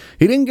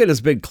 he didn't get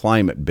his big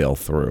climate bill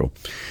through.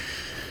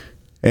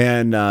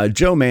 And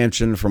Joe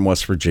Manchin from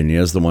West Virginia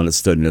is the one that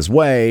stood in his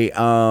way.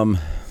 That's,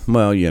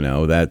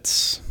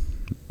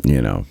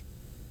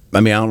 I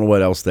don't know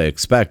what else they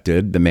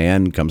expected. The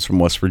man comes from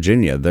West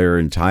Virginia. Their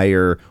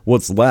entire,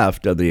 what's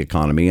left of the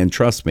economy, and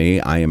trust me,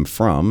 I am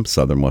from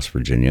Southern West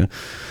Virginia,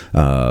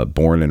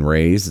 born and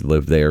raised,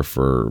 lived there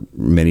for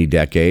many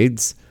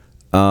decades.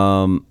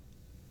 It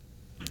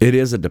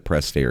is a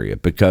depressed area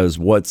because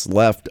what's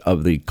left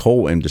of the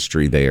coal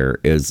industry there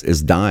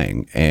is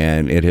dying,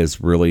 and it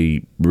has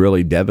really,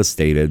 really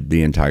devastated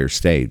the entire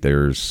state. It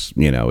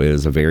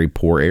is a very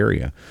poor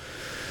area.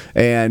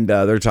 And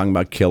they're talking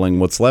about killing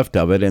what's left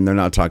of it, and they're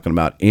not talking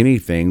about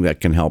anything that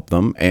can help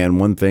them.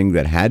 And one thing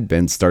that had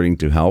been starting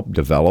to help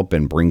develop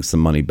and bring some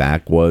money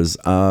back was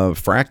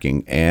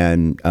fracking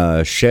and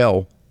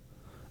shale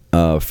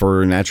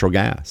for natural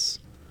gas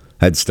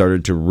had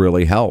started to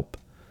really help.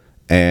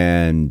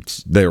 And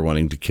they're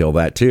wanting to kill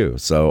that too.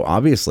 So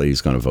obviously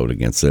he's going to vote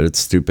against it. It's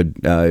stupid.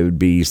 It would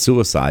be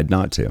suicide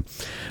not to.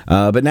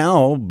 But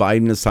now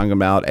Biden is talking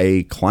about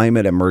a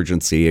climate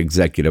emergency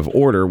executive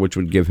order, which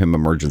would give him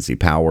emergency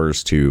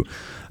powers to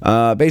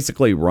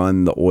basically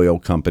run the oil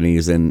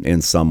companies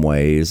in some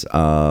ways,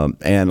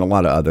 and a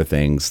lot of other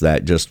things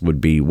that just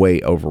would be way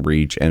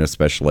overreach. And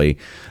especially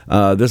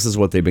this is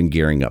what they've been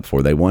gearing up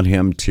for. They want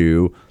him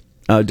to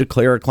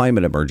declare a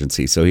climate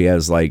emergency. So he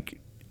has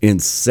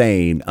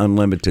insane,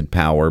 unlimited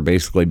power,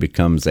 basically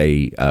becomes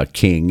a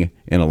king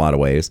in a lot of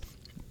ways,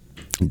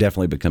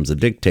 definitely becomes a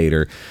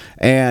dictator,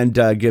 and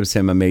gives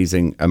him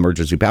amazing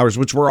emergency powers,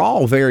 which we're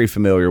all very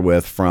familiar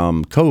with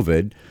from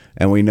COVID,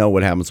 and we know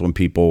what happens when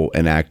people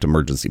enact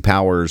emergency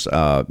powers.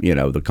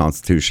 The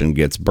Constitution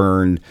gets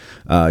burned,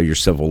 your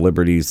civil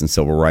liberties and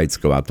civil rights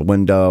go out the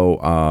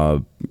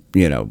window,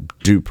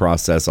 due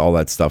process, all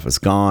that stuff is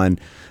gone.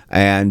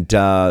 And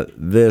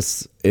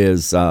this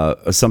is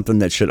something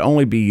that should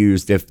only be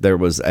used if there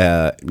was,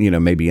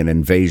 maybe an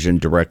invasion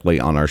directly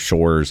on our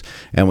shores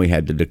and we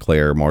had to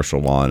declare martial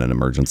law and an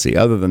emergency.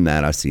 Other than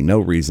that, I see no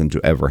reason to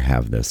ever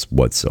have this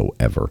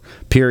whatsoever,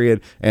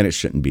 period. And it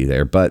shouldn't be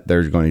there. But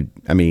there's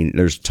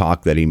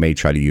talk that he may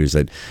try to use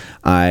it.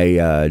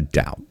 I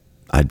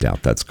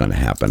doubt that's going to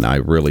happen. I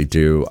really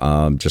do,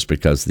 just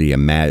because the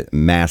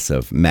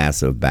massive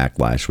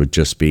backlash would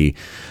just be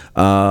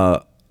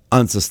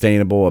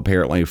unsustainable,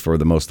 apparently, for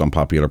the most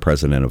unpopular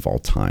president of all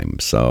time.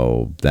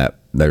 So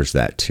there's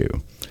that too.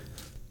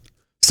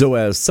 So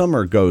as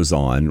summer goes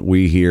on,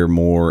 we hear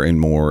more and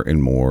more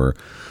and more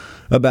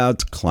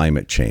about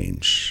climate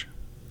change.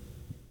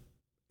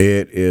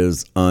 It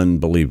is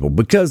unbelievable,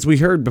 because we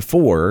heard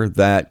before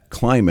that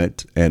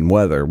climate and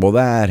weather, well,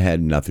 that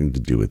had nothing to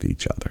do with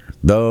each other.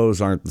 Those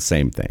aren't the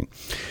same thing.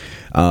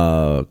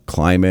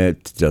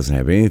 Climate doesn't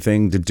have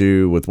anything to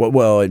do with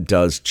it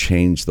does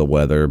change the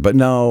weather, but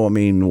no,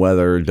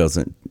 weather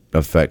doesn't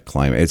affect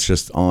climate. It's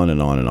just on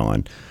and on and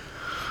on.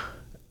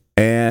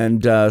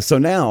 And so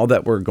now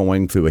that we're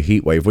going through a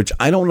heat wave, which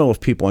I don't know if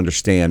people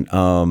understand,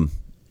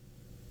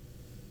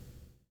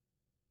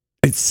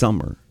 it's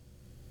summer.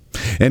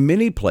 And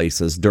many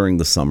places during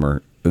the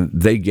summer,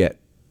 they get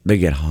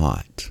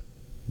hot.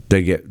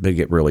 They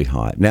get really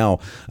hot. Now,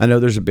 I know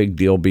there's a big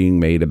deal being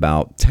made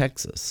about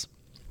Texas.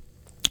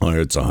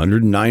 It's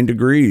 109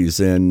 degrees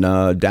in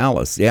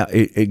Dallas. Yeah,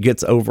 it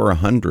gets over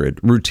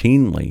 100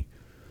 routinely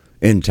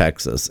in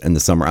Texas in the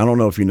summer. I don't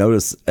know if you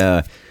notice,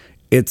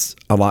 it's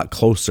a lot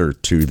closer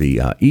to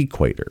the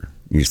equator.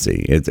 You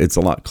see, it's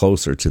a lot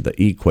closer to the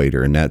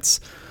equator, and that's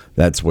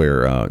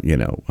where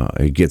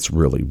it gets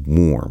really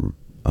warm.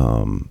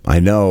 I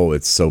know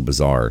it's so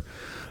bizarre.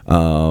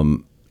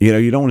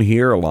 You don't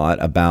hear a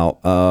lot about,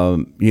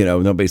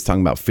 nobody's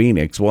talking about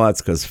Phoenix. Well,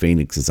 that's because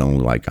Phoenix is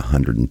only like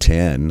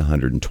 110,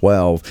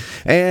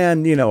 112.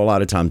 And, a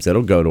lot of times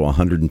it'll go to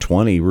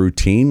 120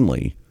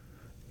 routinely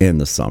in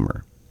the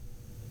summer.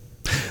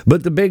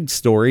 But the big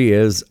story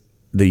is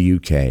the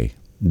UK.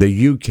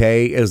 The UK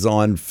is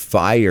on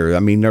fire.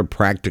 They're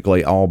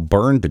practically all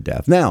burned to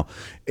death. Now,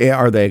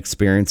 are they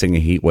experiencing a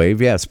heat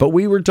wave? Yes. But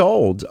we were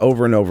told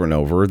over and over and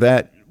over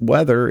that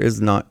weather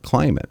is not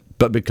climate.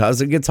 But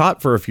because it gets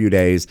hot for a few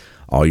days,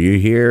 all you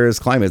hear is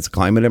climate. It's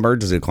climate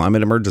emergency,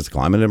 climate emergency,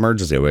 climate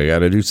emergency. We got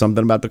to do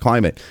something about the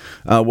climate.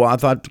 I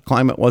thought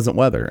climate wasn't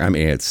weather.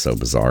 It's so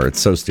bizarre. It's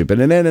so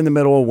stupid. And then in the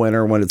middle of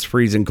winter, when it's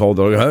freezing cold,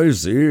 they're like, oh,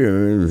 see,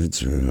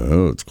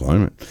 it's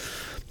climate.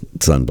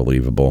 It's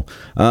unbelievable.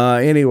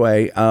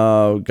 Anyway,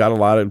 got a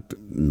lot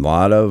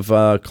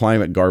of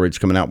climate garbage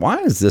coming out. Why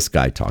is this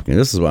guy talking?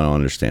 This is what I don't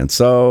understand.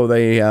 So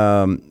they,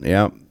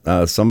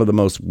 some of the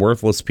most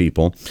worthless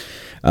people,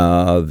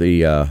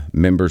 the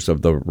members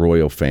of the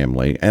royal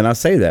family, and I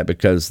say that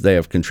because they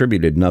have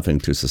contributed nothing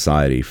to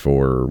society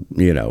for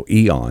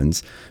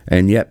eons,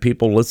 and yet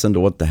people listen to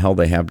what the hell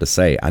they have to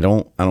say. I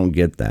don't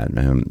get that.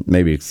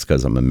 Maybe it's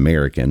because I'm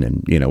American,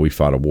 and we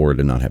fought a war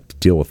to not have to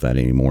deal with that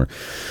anymore.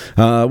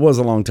 It was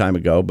a long time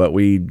ago, but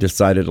we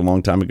decided a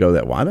long time ago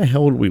that why the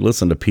hell would we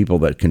listen to people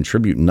that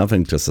contribute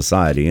nothing to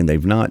society, and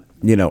they've not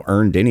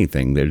earned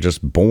anything. They're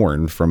just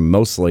born from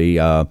mostly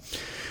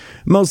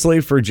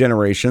for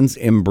generations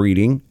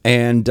inbreeding,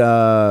 and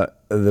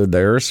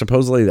they're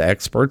supposedly the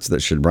experts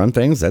that should run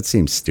things. That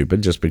seems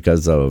stupid just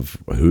because of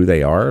who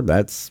they are.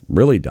 That's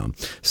really dumb.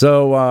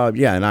 So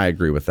and I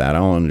agree with that. I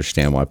don't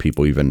understand why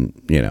people even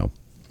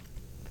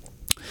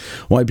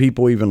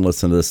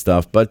listen to this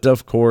stuff. But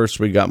of course,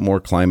 we got more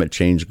climate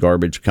change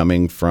garbage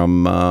coming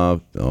from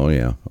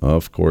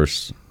of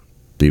course,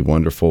 the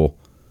wonderful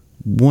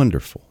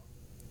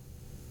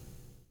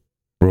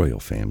royal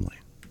family.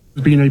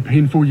 It's been a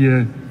painful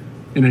year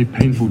in a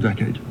painful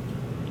decade.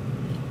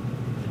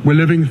 We're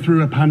living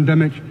through a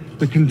pandemic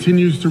that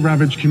continues to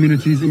ravage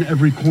communities in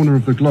every corner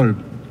of the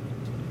globe.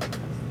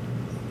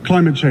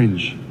 Climate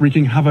change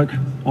wreaking havoc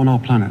on our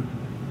planet,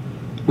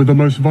 with the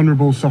most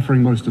vulnerable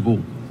suffering most of all.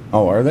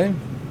 Oh, are they?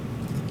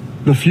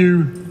 The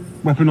few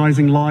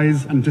weaponizing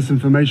lies and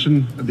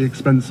disinformation at the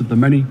expense of the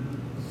many.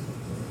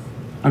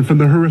 And from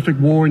the horrific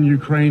war in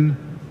Ukraine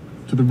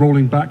to the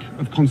rolling back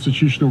of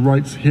constitutional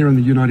rights here in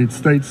the United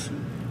States,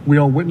 we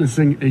are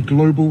witnessing a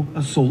global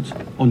assault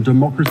on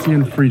democracy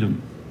and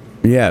freedom.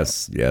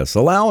 Yes.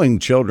 Allowing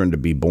children to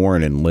be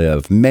born and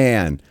live.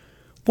 Man,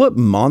 what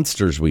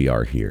monsters we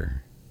are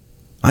here.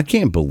 I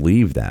can't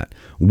believe that.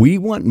 We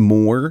want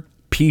more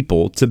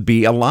people to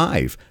be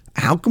alive.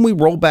 How can we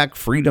roll back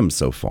freedom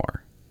so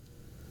far?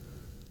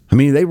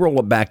 They roll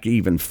it back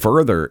even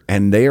further,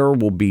 and there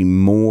will be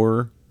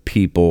more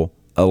people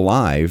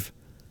alive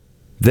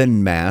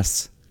than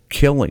mass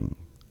killing.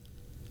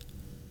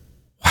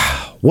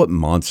 Wow, what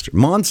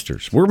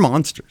monsters. We're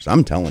monsters.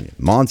 I'm telling you,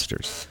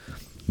 monsters.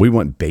 We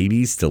want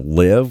babies to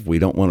live. We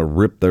don't want to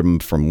rip them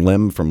from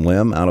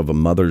limb out of a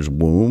mother's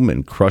womb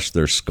and crush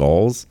their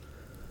skulls.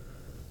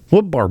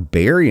 What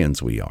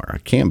barbarians we are. I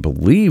can't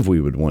believe we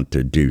would want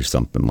to do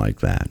something like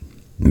that.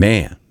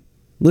 Man,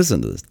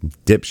 listen to this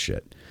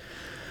dipshit.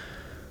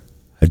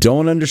 I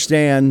don't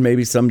understand.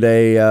 Maybe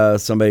someday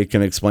somebody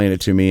can explain it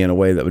to me in a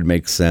way that would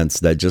make sense,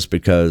 that just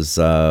because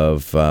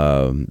of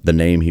the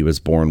name he was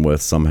born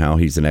with, somehow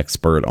he's an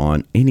expert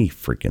on any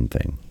freaking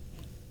thing.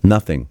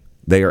 Nothing.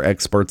 They are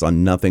experts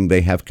on nothing.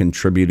 They have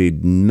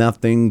contributed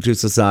nothing to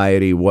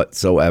society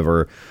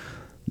whatsoever.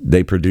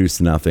 They produce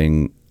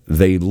nothing.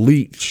 They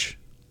leech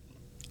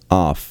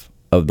off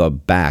of the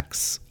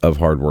backs of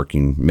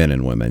hardworking men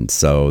and women.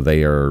 So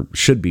they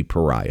should be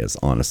pariahs,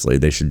 honestly.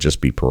 They should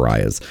just be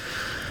pariahs.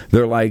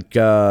 They're like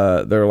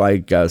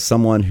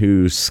someone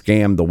who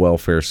scammed the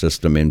welfare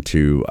system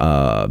into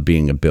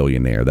being a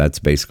billionaire. That's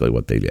basically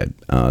what they did.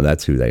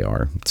 That's who they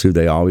are. It's who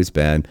they always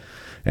been.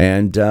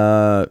 And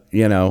I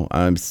don't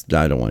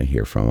want to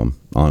hear from them.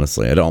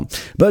 Honestly, I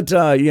don't. But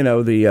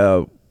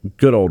the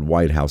good old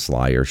White House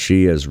liar,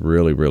 she is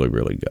really, really,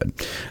 really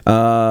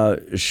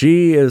good.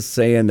 She is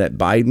saying that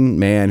Biden,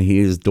 man, he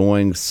is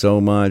doing so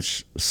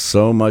much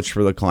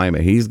for the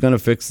climate. He's going to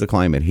fix the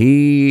climate.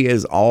 He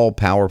is all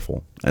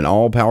powerful, an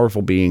all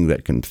powerful being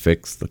that can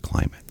fix the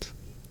climate.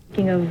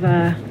 Speaking of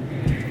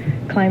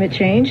climate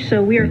change,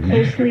 so we are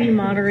closely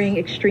monitoring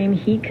extreme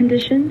heat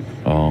conditions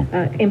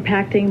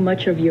impacting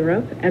much of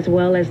Europe, as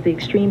well as the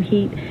extreme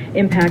heat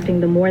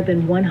impacting the more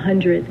than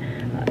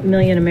 100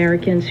 million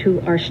Americans who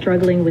are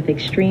struggling with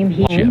extreme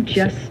heat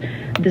just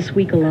this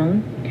week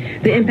alone.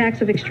 The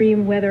impacts of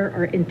extreme weather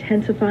are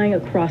intensifying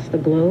across the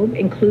globe,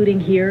 including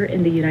here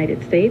in the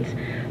United States.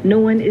 No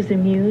one is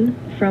immune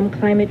from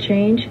climate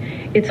change.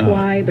 It's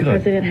why the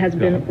president has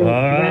been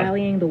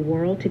rallying the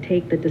world to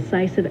take the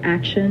decisive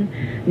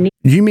action.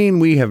 You mean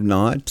we have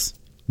not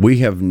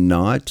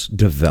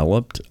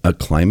developed a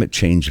climate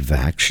change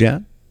vax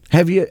yet?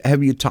 Have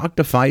you talked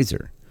to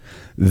Pfizer?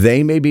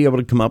 They may be able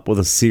to come up with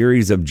a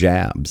series of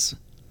jabs.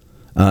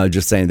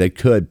 Just saying, they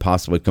could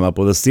possibly come up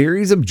with a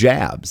series of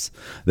jabs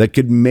that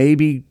could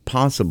maybe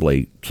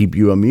possibly keep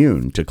you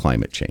immune to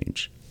climate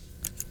change.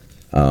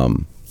 Not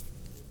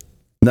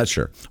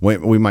sure.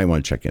 We might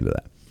want to check into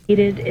that.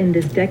 In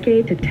this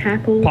decade to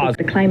tackle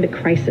the climate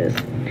crisis.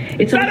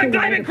 It's also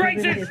why the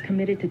president is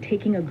committed to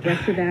taking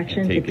aggressive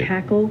action to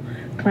tackle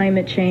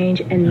climate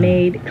change and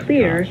made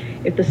clear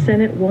if the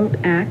Senate won't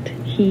act,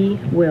 he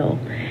will.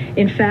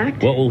 In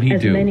fact, what will he do?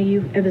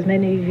 As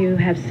many of you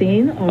have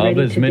seen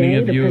already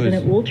today, the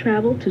president will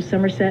travel to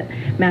Somerset,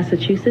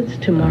 Massachusetts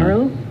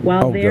tomorrow.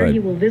 While there, he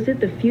will visit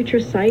the future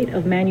site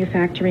of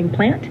manufacturing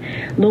plant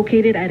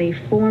located at a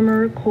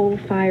former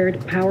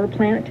coal-fired power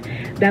plant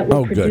that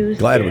will produce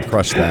Glad we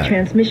crushed that.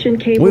 Transmission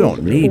cables we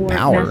don't need for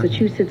power.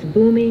 Massachusetts'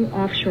 booming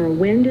offshore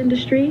wind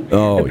industry.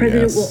 The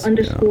president will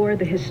underscore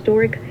the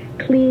historic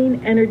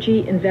clean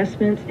energy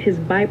investments his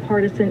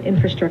bipartisan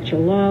infrastructure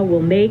law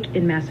will make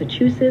in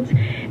Massachusetts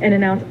and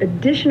announce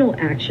additional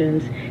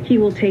actions he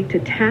will take to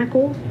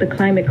tackle the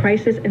climate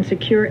crisis and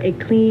secure a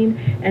clean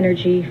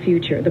energy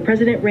future. The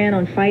president ran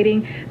on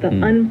fighting the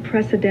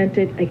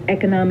unprecedented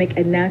economic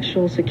and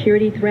national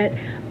security threat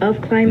of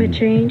climate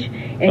change,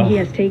 and he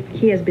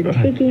has been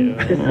taking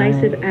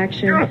decisive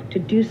action to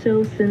do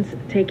so since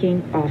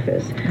taking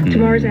office.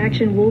 Tomorrow's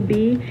action will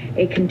be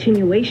a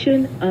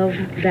continuation of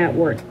that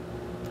work.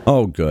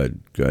 Oh,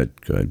 good.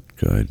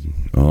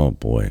 Oh,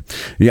 boy.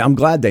 Yeah, I'm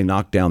glad they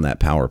knocked down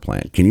that power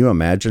plant. Can you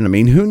imagine? I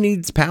mean, who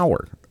needs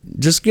power?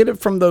 Just get it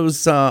from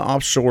those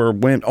offshore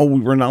wind. Oh, we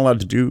were not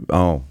allowed to do.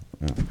 Oh,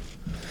 yeah.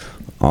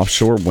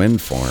 Offshore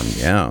wind farm.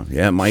 Yeah.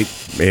 It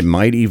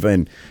might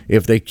even,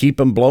 if they keep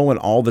them blowing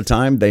all the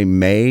time, they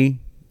may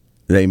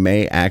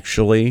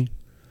actually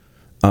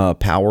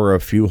power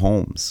a few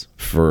homes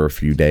for a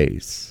few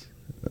days.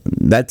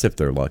 That's if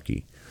they're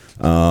lucky.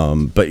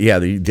 But yeah,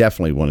 you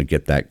definitely want to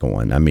get that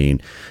going. I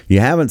mean,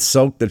 you haven't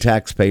soaked the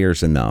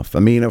taxpayers enough.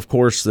 I mean, of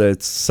course,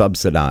 it's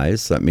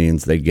subsidized. That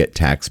means they get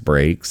tax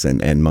breaks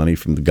and money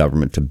from the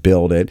government to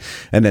build it.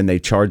 And then they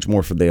charge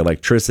more for the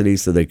electricity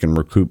so they can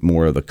recoup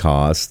more of the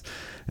cost.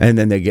 And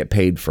then they get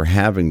paid for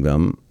having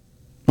them.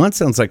 Well, that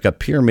sounds like a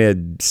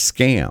pyramid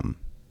scam.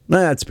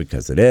 That's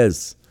because it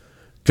is.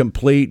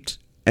 Complete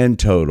and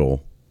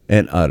total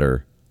and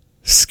utter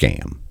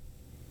scam.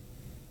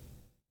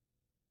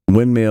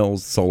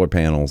 Windmills, solar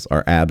panels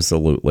are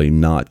absolutely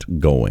not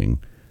going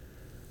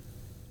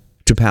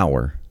to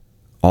power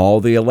all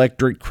the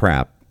electric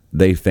crap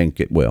they think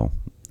it will.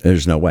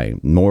 There's no way.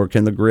 Nor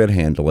can the grid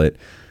handle it.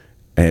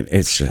 And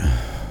it's,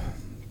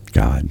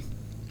 God.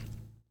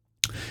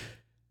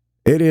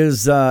 It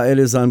is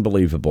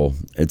unbelievable.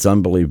 It's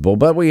unbelievable.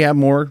 But we have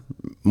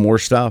more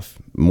stuff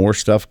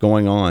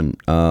going on.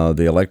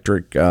 The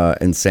electric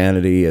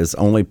insanity is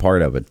only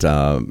part of it.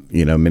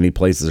 Many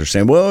places are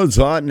saying, well, it's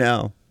hot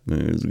now.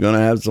 It's going to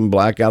have some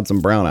blackouts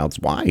and brownouts.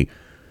 Why?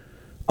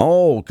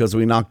 Oh, because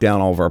we knocked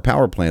down all of our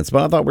power plants.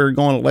 But I thought we were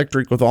going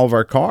electric with all of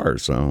our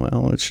cars. So,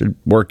 well, it should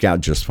work out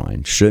just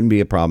fine. Shouldn't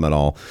be a problem at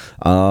all.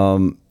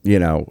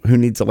 Who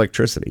needs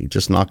electricity?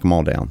 Just knock them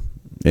all down.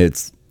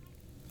 It's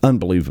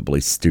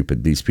unbelievably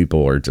stupid. These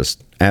people are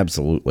just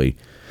absolutely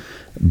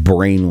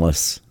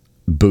brainless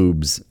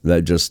boobs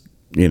that just,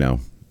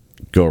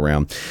 go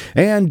around.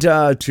 And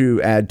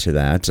to add to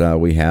that,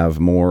 we have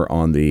more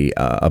on the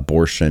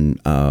abortion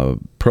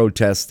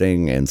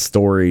protesting and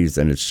stories,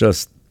 and it's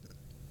just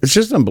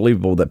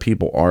unbelievable that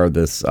people are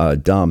this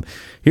dumb.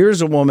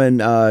 Here's a woman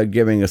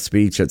giving a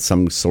speech at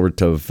some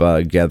sort of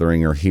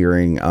gathering or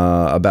hearing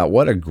about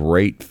what a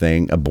great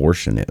thing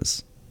abortion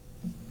is.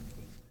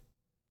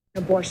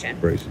 Abortion.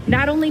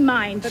 Not only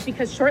mine, but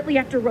because shortly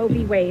after Roe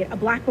v. Wade, a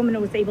black woman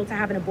was able to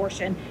have an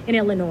abortion in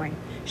Illinois.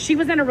 She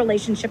was in a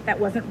relationship that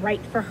wasn't right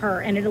for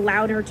her, and it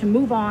allowed her to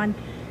move on,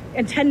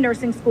 attend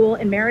nursing school,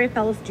 and marry a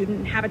fellow student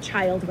and have a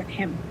child with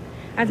him.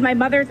 As my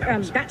mother,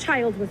 that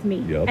child was me.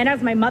 Yep. And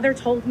as my mother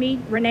told me,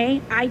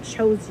 Renee, I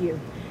chose you.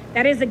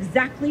 That is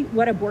exactly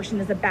what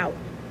abortion is about.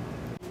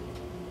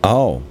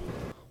 Oh,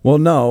 well,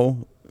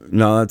 no,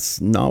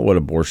 that's not what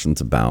abortion's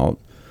about.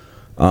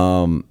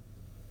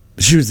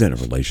 She was in a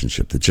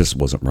relationship that just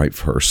wasn't right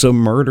for her. So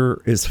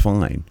murder is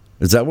fine.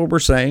 Is that what we're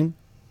saying?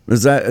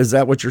 Is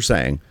that what you're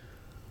saying?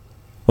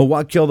 Well,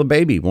 why kill the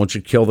baby? Won't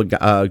you kill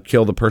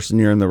the person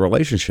you're in the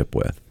relationship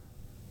with?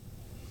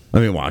 I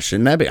mean, why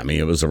shouldn't that be? I mean,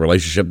 it was a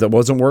relationship that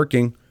wasn't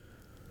working.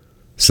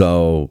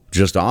 So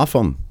just off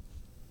them.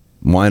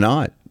 Why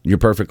not? You're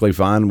perfectly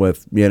fine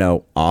with,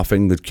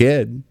 offing the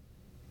kid.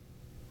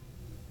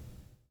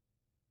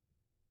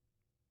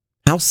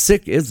 How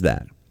sick is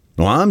that?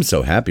 Well, I'm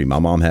so happy my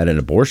mom had an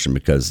abortion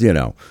because,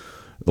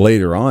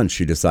 later on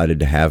she decided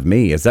to have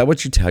me. Is that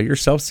what you tell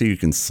yourself so you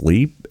can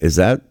sleep? Is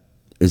that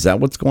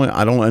what's going on?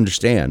 I don't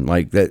understand.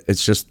 Like that,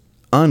 it's just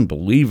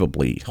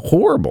unbelievably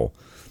horrible.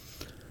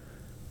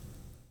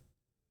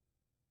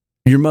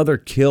 Your mother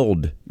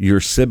killed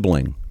your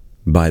sibling,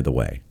 by the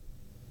way.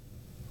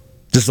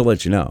 Just to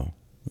let you know.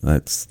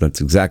 That's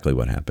exactly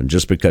what happened.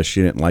 Just because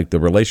she didn't like the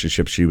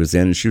relationship she was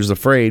in, and she was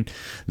afraid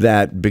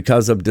that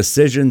because of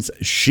decisions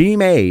she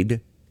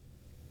made,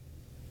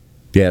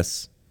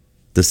 yes,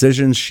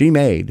 decisions she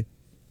made,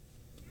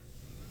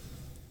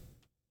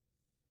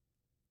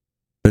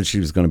 that she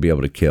was going to be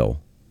able to kill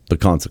the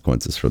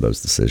consequences for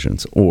those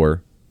decisions,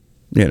 or,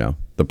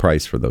 the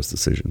price for those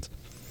decisions.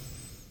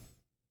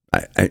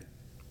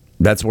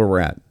 That's where we're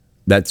at.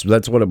 That's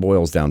what it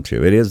boils down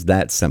to. It is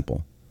that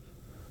simple.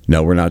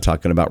 No, we're not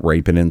talking about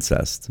rape and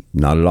incest.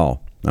 Not at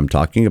all. I'm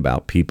talking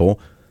about people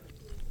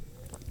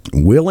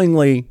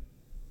willingly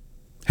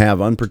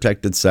have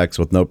unprotected sex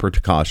with no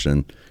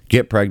precaution,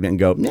 get pregnant and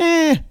go,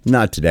 nah,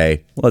 not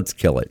today. Let's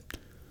kill it.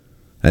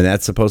 And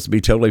that's supposed to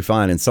be totally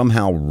fine and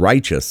somehow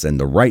righteous and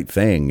the right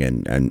thing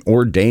and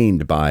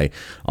ordained by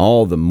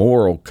all the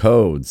moral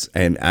codes.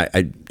 And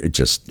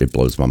it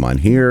blows my mind.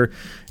 Here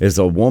is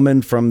a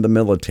woman from the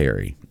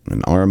military,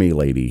 an Army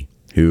lady,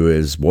 who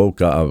is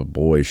woke up. Oh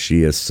boy,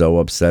 she is so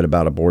upset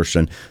about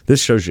abortion.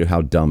 This shows you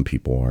how dumb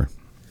people are.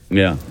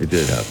 Yeah, it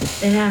did happen.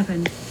 It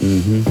happened.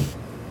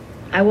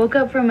 Mm-hmm. I woke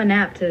up from a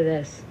nap to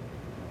this.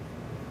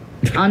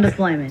 On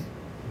deployment.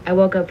 I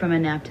woke up from a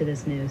nap to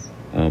this news.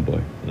 Oh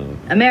boy. Oh.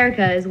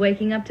 America is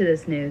waking up to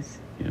this news.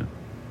 Yeah.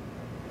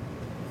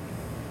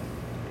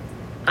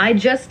 I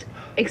just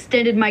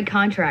extended my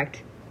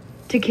contract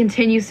to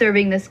continue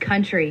serving this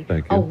country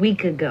a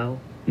week ago.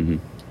 Mm-hmm.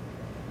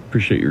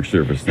 Appreciate your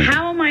service. Thank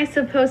How am I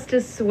supposed to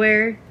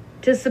swear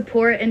to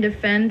support and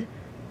defend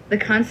the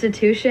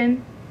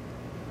Constitution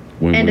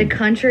and a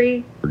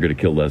country we're going to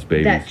kill less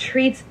babies that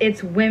treats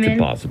its women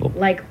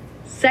like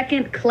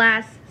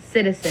second-class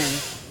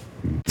citizens?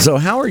 So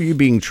how are you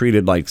being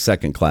treated like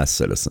second-class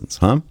citizens,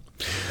 huh?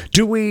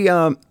 Do we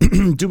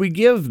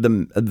give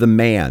the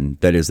man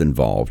that is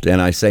involved,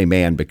 and I say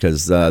man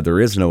because there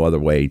is no other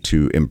way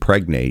to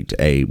impregnate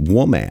a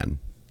woman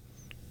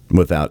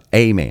without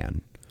a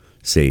man.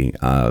 See,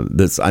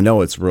 this, I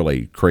know it's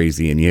really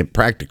crazy, and you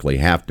practically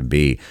have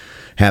to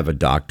have a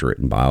doctorate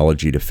in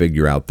biology to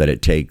figure out that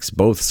it takes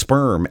both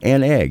sperm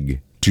and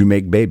egg to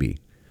make baby.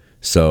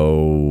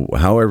 So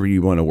however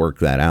you want to work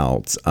that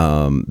out,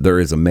 there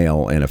is a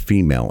male and a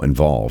female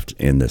involved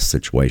in this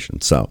situation.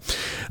 So,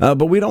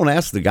 but we don't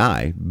ask the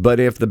guy. But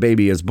if the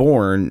baby is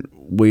born,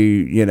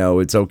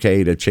 it's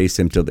okay to chase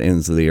him to the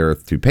ends of the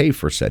earth to pay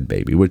for said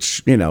baby,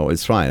 which,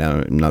 is fine.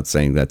 I'm not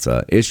saying that's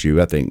an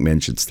issue. I think men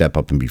should step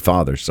up and be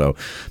fathers. So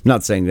I'm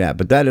not saying that,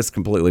 but that is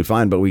completely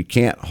fine. But we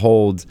can't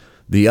hold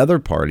the other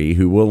party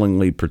who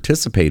willingly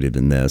participated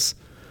in this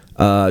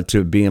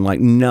to being like,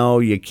 no,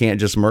 you can't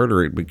just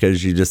murder it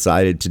because you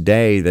decided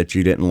today that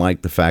you didn't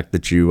like the fact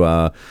that you,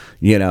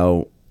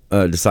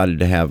 decided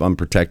to have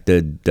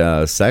unprotected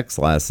sex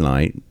last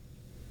night.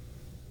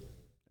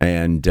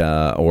 And,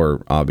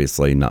 or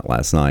obviously not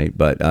last night,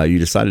 but you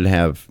decided to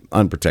have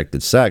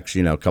unprotected sex,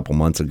 a couple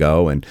months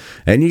ago, and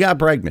you got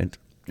pregnant,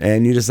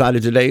 and you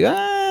decided today,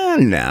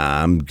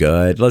 nah, I'm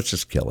good. Let's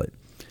just kill it.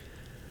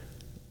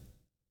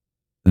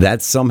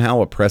 That's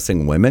somehow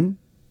oppressing women.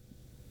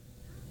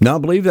 No, I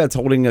believe that's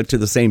holding it to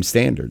the same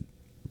standard.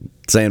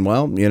 Saying,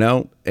 well,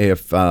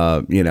 if,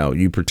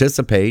 you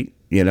participate,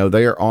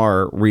 there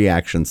are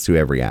reactions to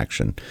every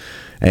action.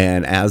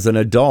 And as an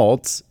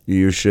adult,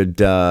 you should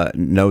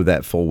know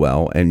that full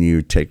well, and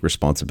you take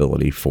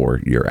responsibility for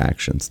your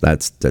actions.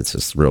 That's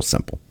just real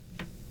simple.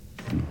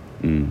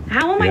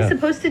 How am I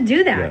supposed to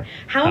do that? Yeah.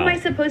 How am I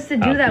supposed to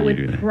do that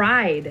with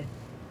pride?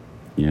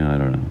 Yeah, I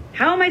don't know.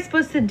 How am I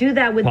supposed to do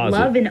that with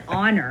love and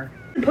honor?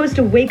 I'm supposed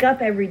to wake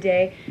up every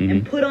day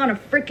and put on a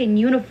freaking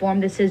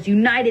uniform that says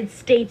United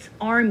States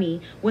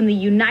Army when the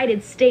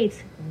United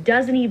States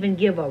doesn't even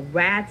give a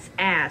rat's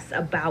ass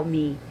about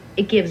me.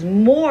 It gives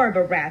more of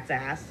a rat's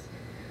ass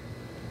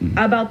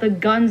about the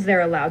guns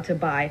they're allowed to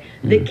buy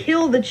that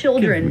kill the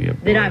children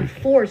that I'm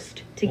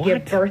forced to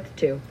give birth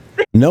to.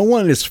 No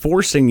one is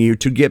forcing you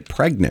to get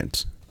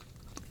pregnant.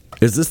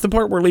 Is this the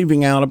part we're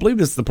leaving out? I believe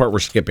this is the part we're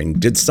skipping.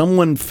 Did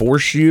someone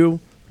force you?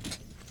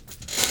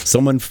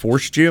 Someone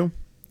forced you?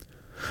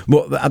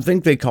 Well, I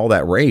think they call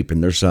that rape,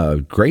 and there's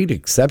great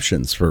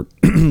exceptions for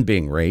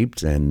being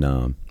raped,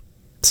 and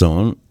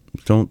so I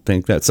don't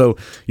think that. So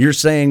you're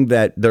saying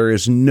that there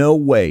is no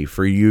way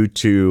for you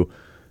to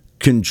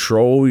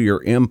control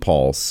your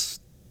impulse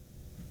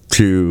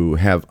to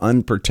have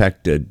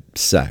unprotected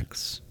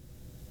sex?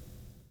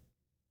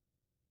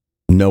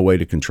 No way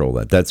to control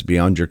that. That's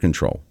beyond your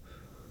control.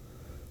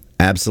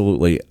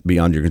 Absolutely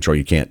beyond your control.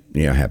 You can't,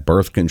 have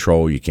birth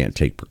control. You can't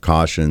take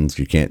precautions.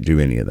 You can't do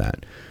any of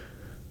that.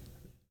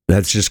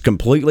 That's just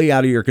completely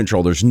out of your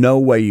control. There's no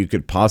way you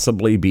could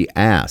possibly be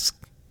asked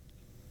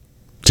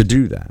to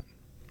do that.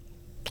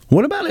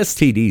 What about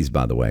STDs,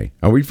 by the way?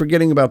 Are we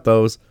forgetting about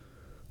those?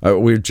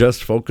 We're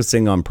just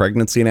focusing on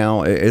pregnancy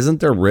now.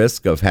 Isn't there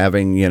risk of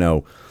having,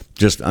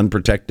 just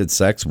unprotected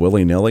sex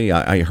willy-nilly?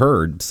 I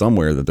heard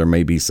somewhere that there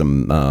may be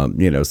some,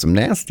 some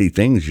nasty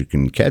things you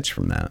can catch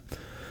from that.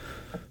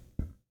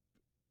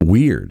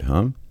 Weird,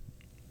 huh?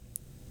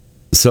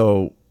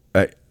 So,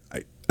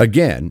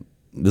 again,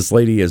 this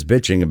lady is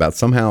bitching about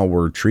somehow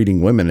we're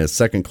treating women as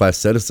second-class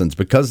citizens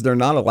because they're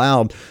not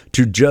allowed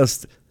to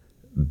just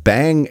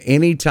bang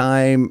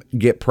anytime,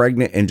 get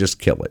pregnant, and just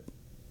kill it.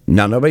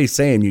 Now, nobody's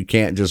saying you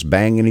can't just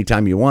bang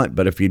anytime you want,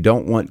 but if you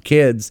don't want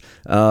kids,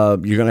 you're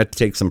going to have to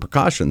take some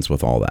precautions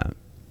with all that.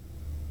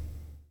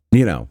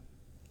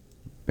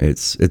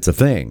 It's a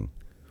thing.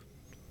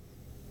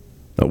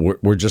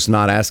 We're just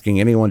not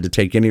asking anyone to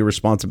take any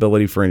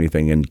responsibility for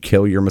anything and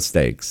kill your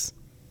mistakes.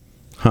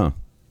 Huh.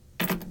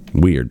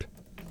 Weird.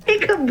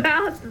 Think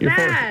about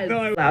that.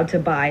 Allowed to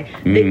buy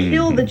that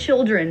kill the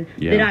children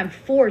that I'm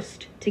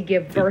forced to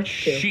give birth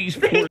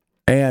to.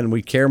 And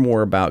we care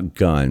more about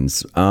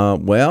guns.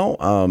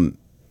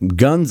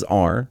 Guns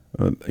are,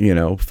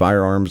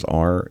 firearms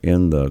are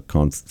in the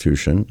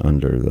Constitution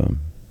under the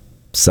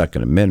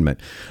Second Amendment.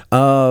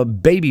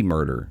 Baby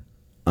murder.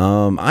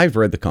 I've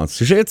read the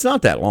Constitution. It's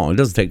not that long. It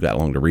doesn't take that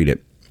long to read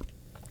it.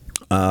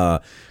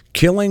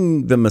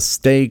 Killing the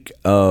mistake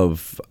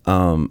of,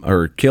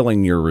 or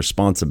killing your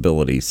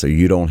responsibility so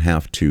you don't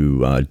have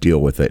to deal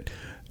with it.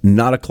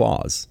 Not a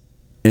clause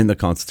in the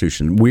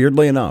Constitution.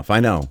 Weirdly enough, I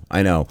know.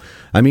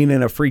 I mean,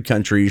 in a free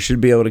country, you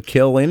should be able to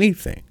kill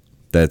anything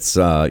that's,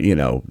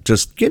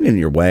 just getting in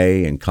your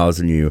way and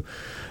causing you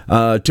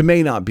to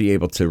may not be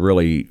able to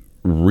really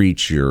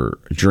reach your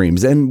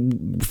dreams.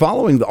 And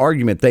following the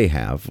argument they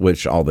have,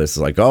 which all this is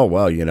like, oh,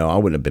 well, I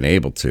wouldn't have been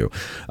able to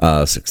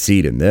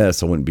succeed in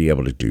this. I wouldn't be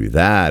able to do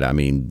that. I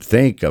mean,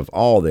 think of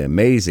all the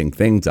amazing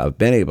things I've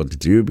been able to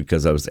do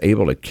because I was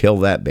able to kill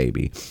that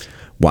baby.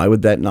 Why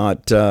would that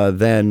not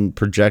then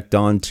project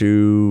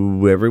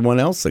onto everyone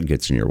else that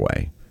gets in your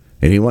way?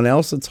 Anyone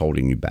else that's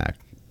holding you back?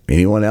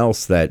 Anyone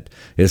else that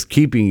is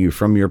keeping you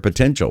from your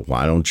potential?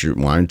 Why aren't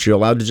you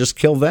allowed to just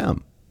kill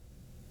them?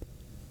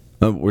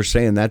 We're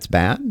saying that's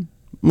bad?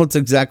 Well, it's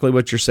exactly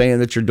what you're saying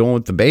that you're doing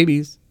with the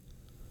babies.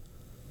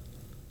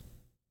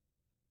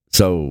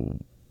 So,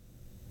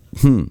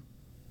 it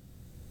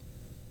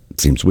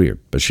seems weird.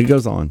 But she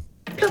goes on.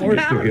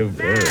 Forced to give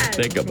birth.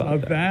 Think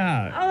about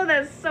that. Oh,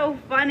 that's so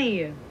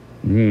funny.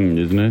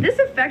 Isn't it? This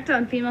effect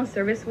on female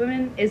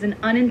servicewomen is an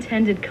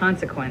unintended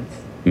consequence.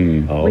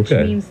 Which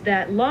means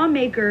that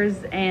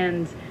lawmakers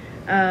and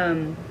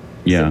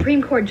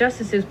Supreme Court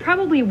justices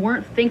probably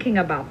weren't thinking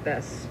about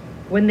this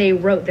when they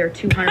wrote their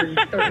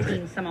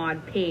 213 some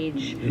odd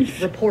page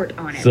report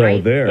on it, so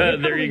right?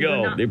 there you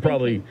go. They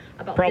probably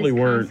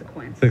weren't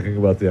thinking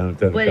about the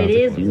unintended but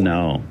consequences. it is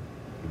No.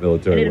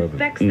 Military and it weapons.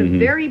 affects the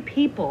very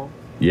people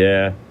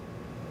Yeah.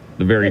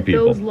 The very that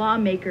people. those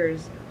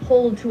lawmakers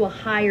hold to a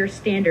higher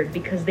standard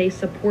because they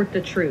support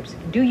the troops.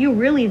 Do you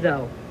really,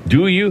 though?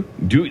 Do you?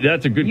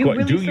 That's a good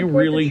question. Do you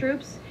really? The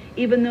troops,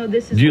 even though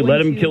this is Do you going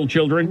let them to kill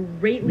children?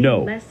 greatly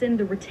No. lessen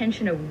the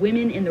retention of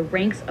women in the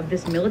ranks of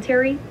this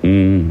military?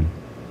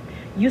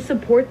 You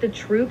support the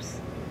troops,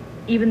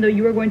 even though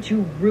you are going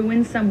to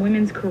ruin some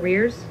women's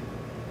careers?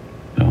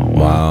 Oh,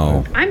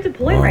 wow. I'm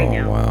deployed right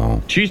now.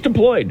 Wow. She's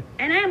deployed.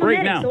 And I'm a right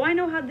medic, now. so I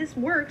know how this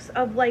works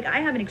of, I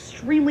have an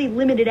extremely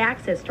limited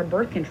access to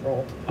birth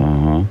control.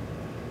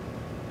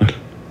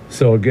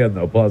 So again,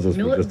 though, pause this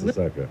for just a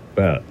second.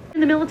 Pat. In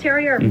the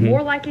military are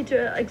more likely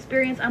to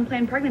experience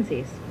unplanned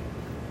pregnancies.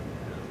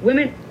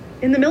 Women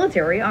in the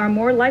military are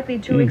more likely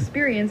to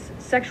experience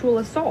sexual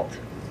assault.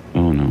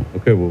 Oh no.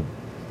 Okay, well,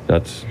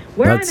 that's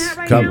Where I'm at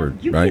right covered,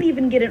 now, you right? can't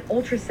even get an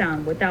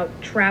ultrasound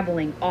without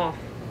traveling off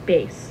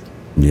base.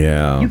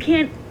 Yeah. You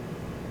can't.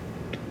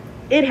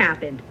 It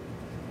happened.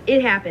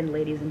 It happened,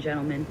 ladies and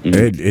gentlemen.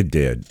 It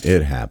did.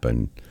 It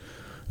happened.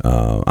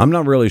 I'm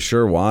not really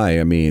sure why.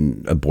 I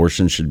mean,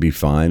 abortion should be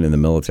fine in the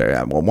military.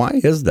 Well,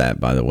 why is that,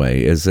 by the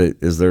way? Is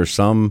there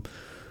some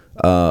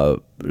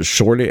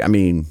shortage? I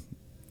mean,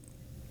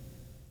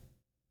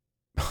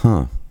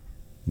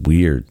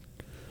 weird.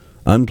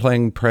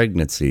 Unplanned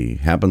pregnancy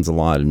happens a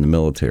lot in the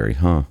military,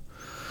 huh?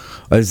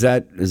 Is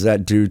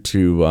that due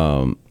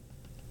to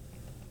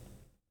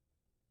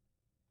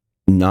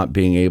not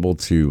being able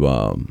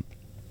to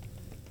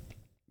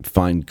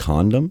find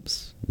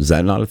condoms? Is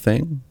that not a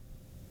thing?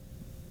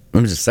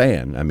 I'm just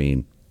saying. I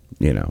mean,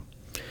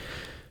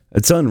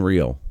 it's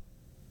unreal.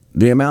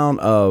 The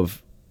amount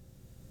of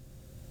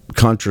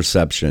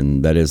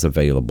contraception that is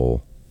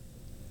available,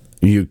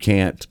 you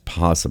can't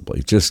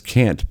possibly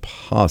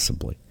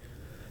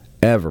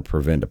ever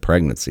prevent a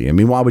pregnancy. I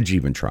mean, why would you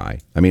even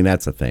try? I mean,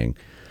 that's the thing.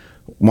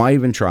 Why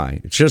even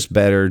try? It's just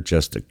better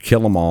just to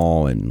kill them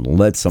all and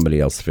let somebody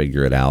else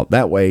figure it out.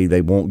 That way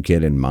they won't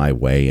get in my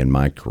way in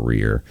my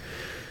career.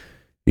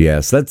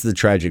 Yes, that's the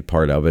tragic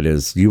part of it,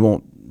 is you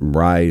won't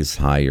rise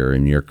higher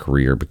in your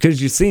career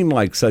because you seem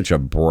like such a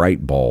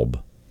bright bulb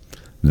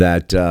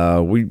that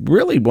we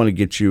really want to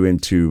get you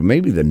into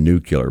maybe the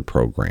nuclear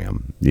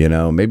program.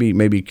 Maybe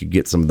you could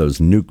get some of those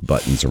nuke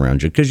buttons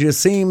around you because you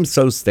seem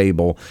so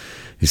stable.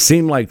 You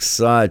seem like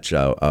such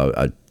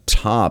a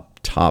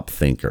top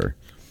thinker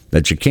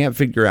that you can't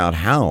figure out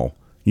how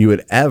you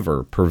would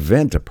ever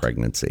prevent a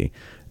pregnancy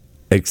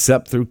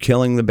except through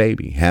killing the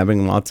baby,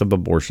 having lots of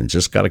abortions.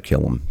 Just got to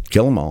kill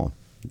them all.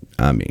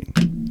 I mean,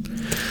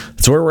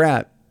 that's where we're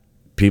at.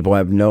 People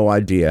have no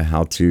idea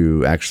how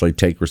to actually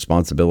take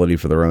responsibility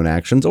for their own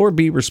actions or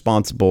be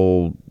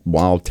responsible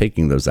while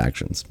taking those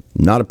actions.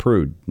 Not a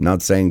prude.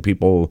 Not saying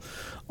people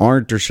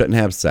aren't or shouldn't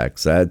have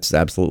sex. That's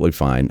absolutely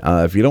fine.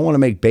 If you don't want to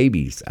make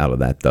babies out of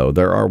that, though,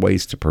 there are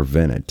ways to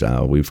prevent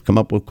it. We've come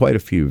up with quite a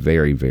few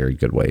very, very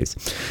good ways.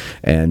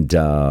 And,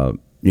 that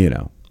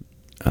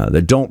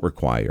don't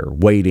require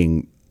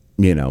waiting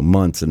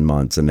months and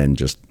months and then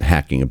just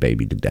hacking a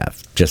baby to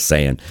death. Just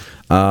saying.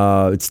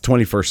 It's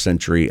 21st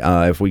century.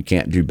 If we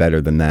can't do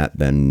better than that,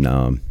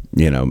 then,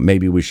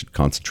 maybe we should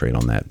concentrate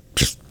on that.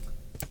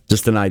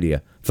 Just an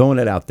idea. Throwing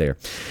it out there.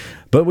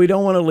 But we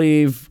don't want to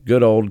leave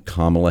good old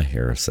Kamala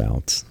Harris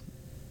out.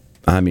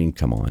 I mean,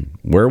 come on.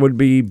 Where would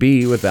we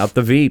be without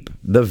the Veep?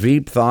 The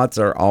Veep thoughts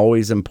are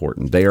always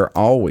important. They are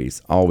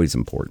always, always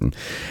important.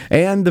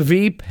 And the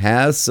Veep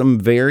has some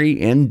very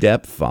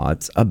in-depth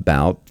thoughts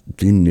about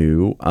the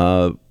new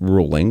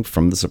ruling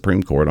from the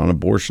Supreme Court on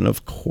abortion.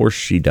 Of course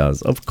she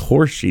does. Of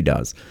course she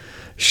does.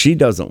 She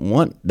doesn't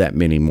want that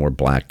many more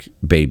black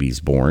babies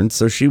born,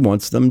 so she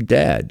wants them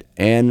dead.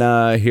 And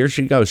here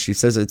she goes. She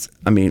says it's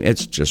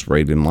just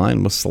right in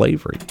line with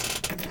slavery.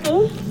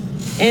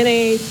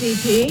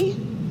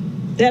 NAACP,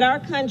 that our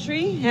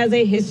country has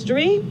a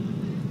history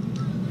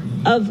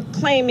of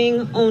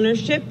claiming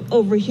ownership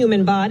over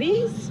human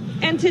bodies.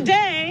 And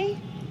today,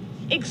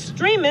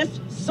 extremist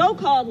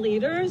so-called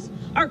leaders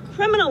are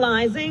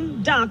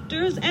criminalizing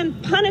doctors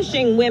and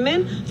punishing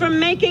women for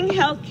making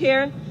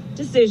healthcare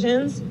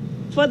decisions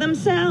for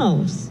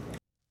themselves.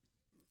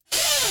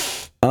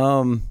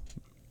 Hold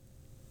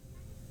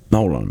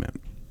on a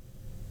minute.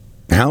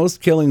 How is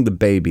killing the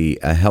baby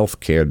a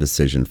healthcare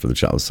decision for the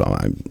child? So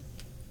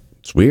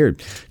it's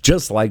weird.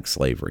 Just like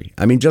slavery.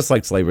 I mean, just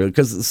like slavery,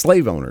 because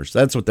slave owners,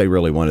 that's what they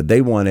really wanted.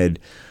 They wanted,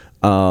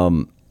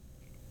 well,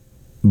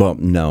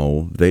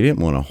 no, they didn't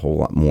want a whole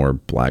lot more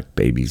black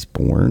babies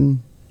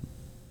born.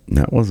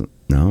 That wasn't,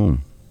 no.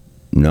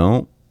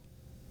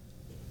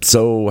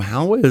 So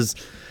how is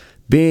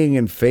being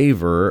in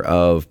favor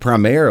of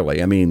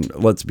primarily, I mean,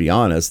 let's be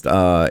honest,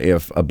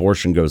 if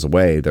abortion goes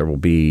away, there will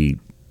be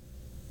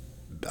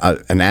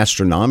an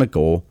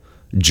astronomical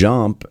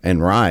jump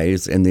and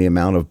rise in the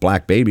amount of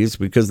black babies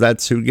because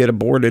that's who get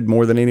aborted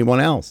more than anyone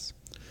else.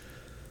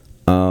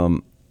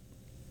 How's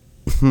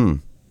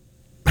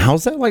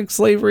that like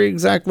slavery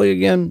exactly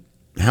again?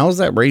 How's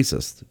that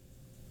racist?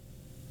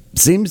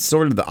 Seems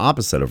sort of the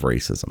opposite of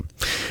racism.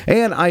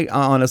 And I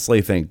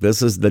honestly think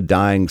this is the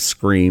dying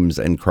screams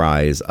and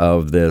cries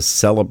of this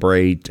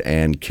celebrate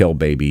and kill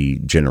baby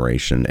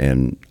generation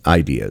and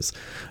ideas.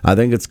 I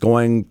think it's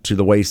going to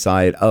the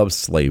wayside of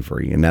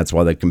slavery, and that's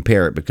why they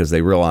compare it, because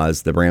they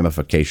realize the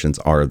ramifications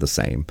are the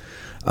same.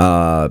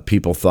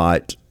 People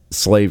thought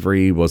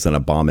slavery was an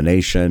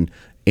abomination,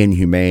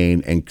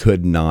 inhumane, and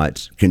could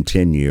not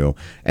continue.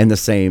 And the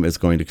same is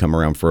going to come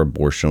around for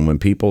abortion. When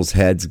people's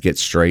heads get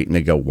straight and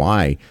they go,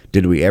 why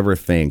did we ever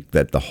think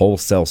that the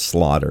wholesale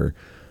slaughter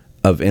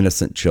of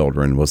innocent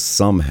children was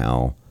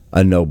somehow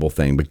a noble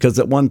thing? Because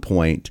at one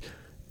point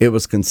it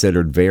was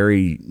considered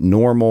very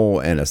normal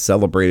and a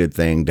celebrated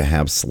thing to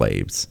have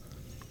slaves.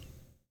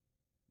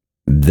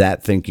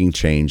 that thinking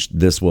changed.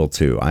 This will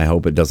too. I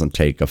hope it doesn't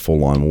take a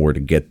full-on war to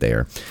get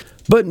there.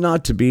 But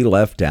not to be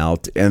left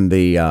out in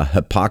the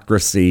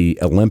hypocrisy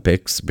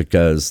Olympics,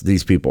 because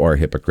these people are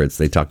hypocrites.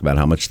 They talk about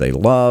how much they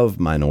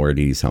love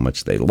minorities, how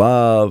much they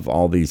love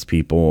all these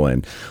people,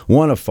 and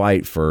want to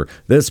fight for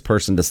this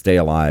person to stay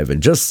alive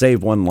and just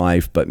save one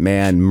life. But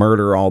man,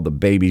 murder all the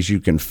babies you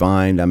can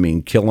find. I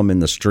mean, kill them in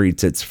the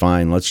streets. It's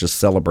fine. Let's just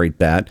celebrate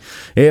that.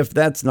 If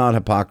that's not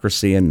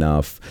hypocrisy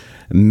enough,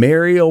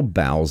 Muriel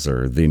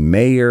Bowser, the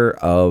mayor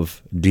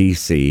of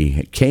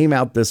D.C., came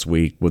out this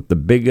week with the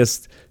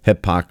biggest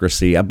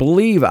hypocrisy I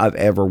believe I've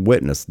ever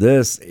witnessed.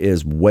 This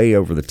is way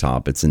over the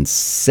top. It's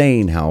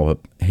insane how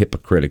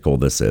hypocritical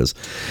this is.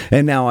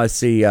 And now I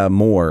see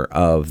more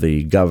of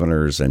the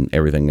governors and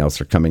everything else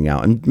are coming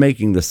out and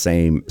making the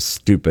same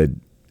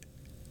stupid,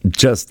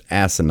 just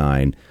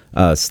asinine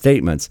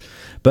statements.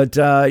 But,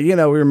 we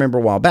remember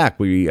a while back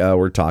we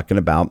were talking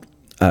about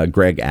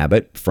Greg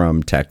Abbott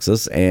from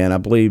Texas, and I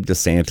believe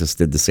DeSantis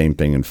did the same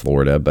thing in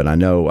Florida, but I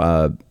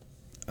know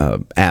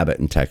Abbott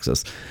in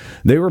Texas.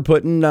 They were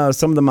putting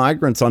some of the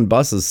migrants on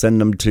buses, sending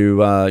them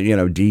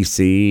to,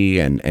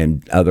 D.C.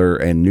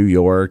 and New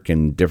York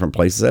and different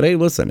places. Said, hey,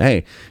 listen,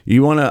 hey,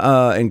 you want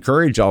to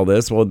encourage all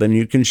this? Well, then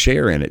you can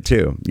share in it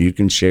too. You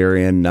can share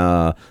in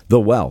the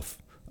wealth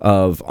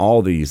of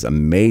all these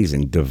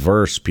amazing,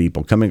 diverse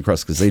people coming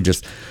across, because they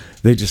just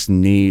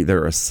need,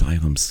 they're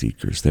asylum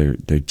seekers.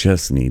 They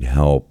just need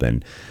help.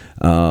 And,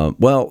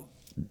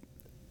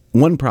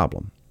 one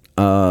problem,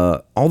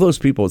 all those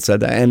people had said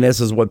that, and this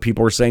is what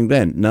people were saying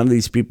then. None of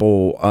these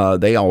people,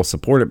 they all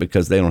support it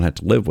because they don't have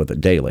to live with it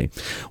daily.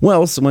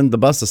 Well, so when the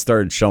buses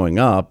started showing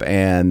up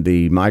and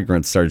the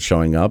migrants started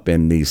showing up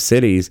in these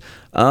cities,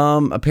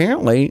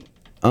 apparently,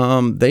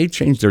 they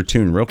changed their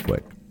tune real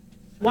quick.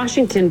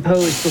 Washington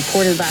Post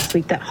reported last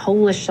week that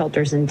homeless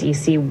shelters in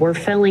D.C. were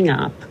filling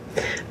up,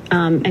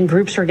 and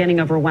groups were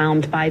getting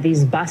overwhelmed by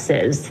these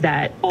buses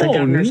that the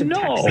governors of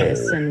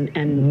Texas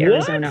and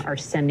Arizona are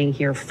sending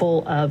here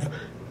full of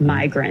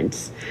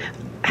migrants.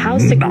 How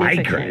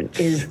significant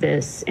is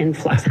this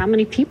influx? How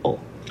many people?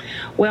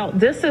 Well,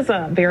 this is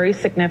a very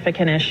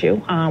significant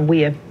issue.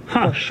 We have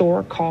for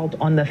sure called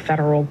on the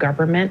federal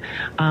government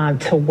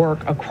to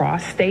work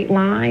across state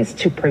lines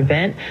to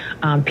prevent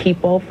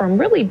people from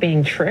really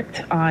being tricked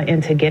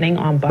into getting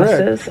on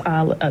buses.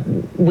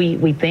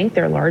 We think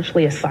they're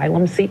largely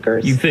asylum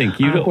seekers. You think?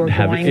 You don't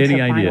have any idea. Who are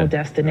going to final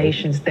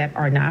destinations that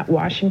are not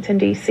Washington,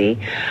 D.C.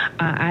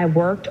 I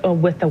worked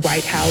with the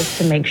White House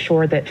to make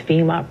sure that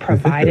FEMA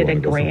provided a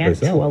grant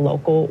to a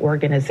local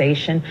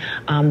organization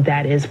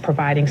that is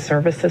providing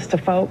services to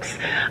folks.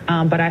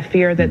 But I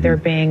fear that they're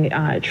being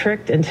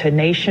tricked into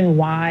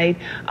nationwide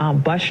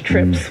bus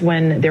trips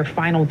when their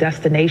final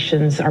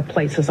destinations are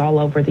places all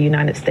over the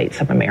United States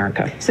of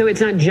America. So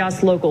it's not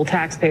just local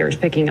taxpayers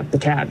picking up the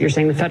tab. You're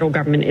saying the federal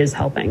government is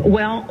helping.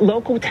 Well,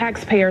 local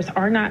taxpayers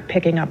are not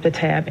picking up the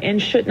tab and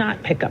should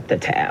not pick up the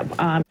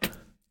tab.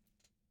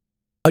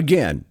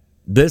 Again,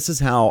 this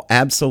is how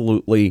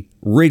absolutely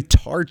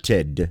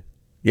retarded,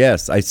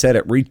 yes, I said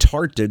it,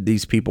 retarded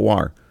these people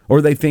are.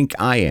 Or they think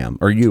I am,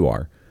 or you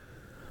are.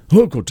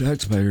 Local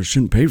taxpayers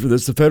shouldn't pay for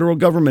this. The federal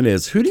government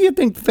is. Who do you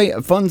think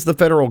funds the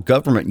federal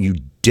government, you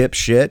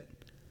dipshit?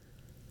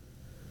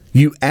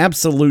 You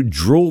absolute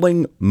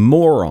drooling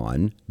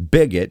moron,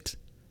 bigot,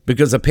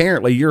 because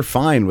apparently you're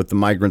fine with the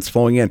migrants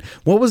flowing in.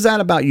 What was that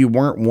about? You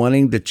weren't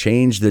wanting to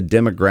change the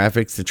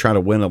demographics to try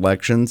to win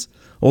elections?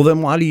 Well,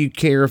 then why do you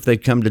care if they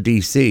come to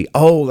D.C.?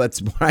 Oh,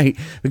 that's right.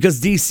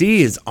 Because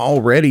D.C. is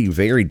already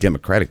very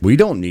democratic. We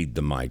don't need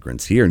the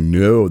migrants here.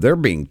 No, they're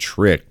being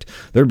tricked.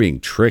 They're being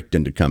tricked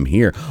into come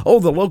here. Oh,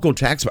 the local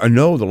taxpayers.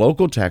 No, the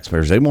local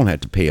taxpayers, they won't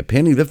have to pay a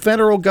penny. The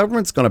federal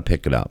government's going to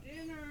pick it up.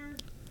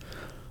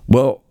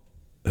 Well,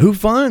 who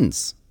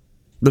funds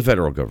the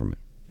federal government?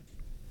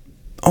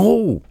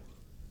 Oh,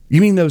 you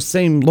mean those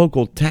same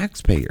local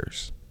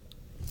taxpayers?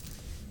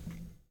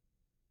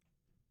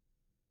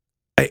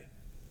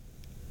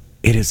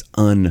 It is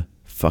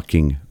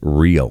unfucking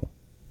real.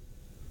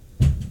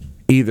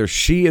 Either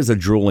she is a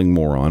drooling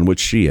moron, which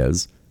she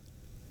is,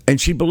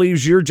 and she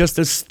believes you're just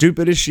as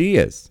stupid as she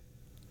is.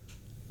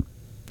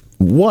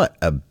 What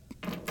a...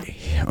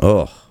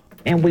 Ugh.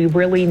 And we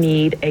really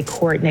need a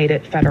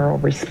coordinated federal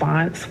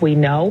response. We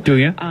know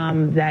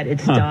that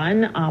it's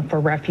done for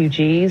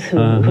refugees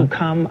who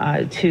come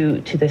to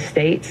the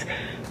States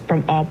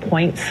from all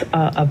points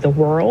of the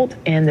world,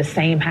 and the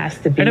same has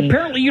to be. And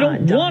apparently you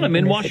don't want them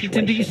in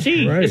Washington,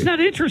 D.C. Right. It's not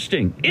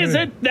interesting, is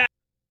it?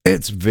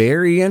 It's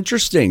very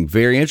interesting.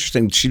 Very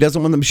interesting. She doesn't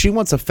want them. She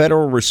wants a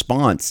federal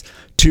response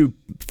to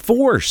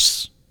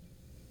force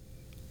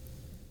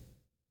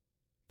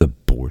the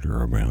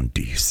border around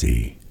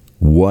D.C.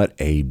 What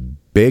a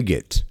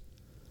bigot.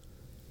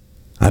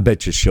 I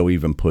bet you she'll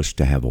even push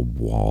to have a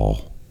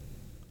wall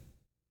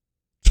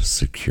to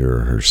secure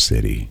her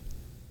city.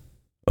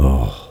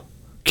 Oh.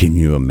 Can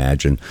you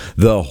imagine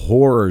the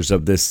horrors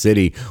of this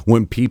city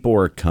when people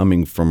are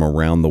coming from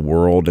around the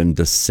world and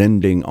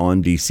descending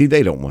on D.C.?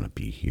 They don't want to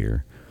be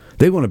here.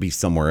 They want to be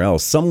somewhere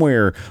else,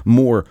 somewhere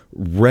more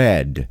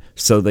red,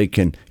 so they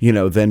can,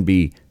 then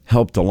be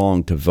helped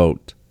along to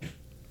vote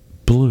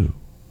blue.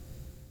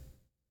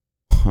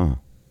 Huh.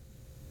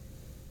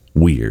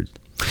 Weird.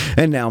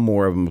 And now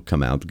more of them have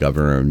come out. The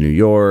governor of New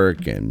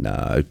York, and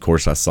of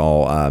course I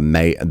saw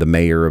the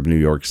mayor of New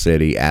York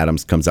City,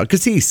 Adams, comes out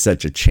because he's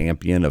such a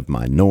champion of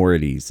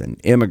minorities and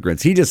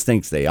immigrants. He just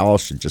thinks they all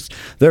should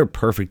they're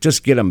perfect.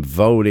 Just get them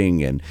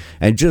voting and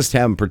just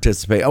have them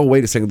participate. Oh,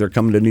 wait a second, they're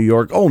coming to New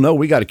York. Oh, no,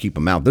 we got to keep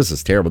them out. This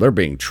is terrible. They're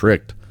being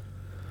tricked.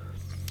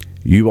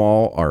 You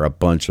all are a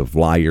bunch of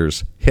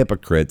liars,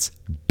 hypocrites,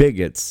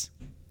 bigots,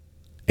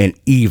 and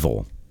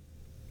evil.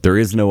 There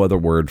is no other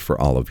word for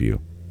all of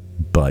you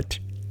but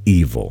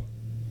evil.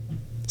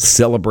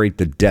 Celebrate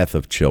the death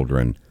of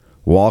children.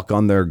 Walk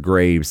on their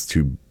graves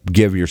to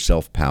give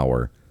yourself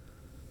power.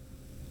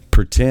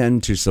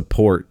 Pretend to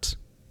support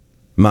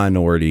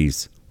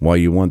minorities while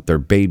you want their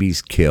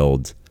babies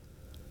killed.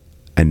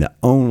 And the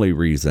only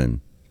reason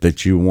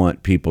that you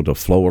want people to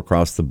flow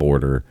across the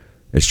border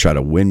is try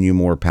to win you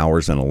more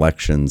powers and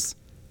elections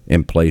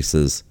in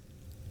places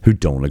who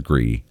don't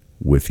agree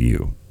with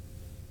you.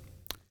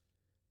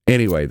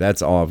 Anyway,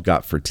 that's all I've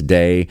got for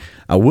today.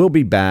 I will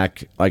be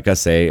back. Like I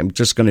say, I'm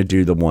just going to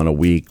do the one a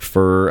week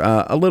for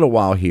a little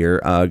while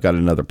here. Got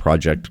another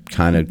project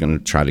kind of going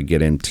to try to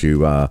get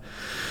into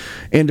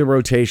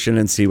rotation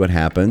and see what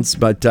happens.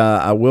 But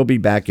I will be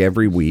back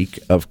every week,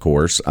 of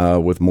course,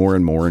 with more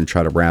and more, and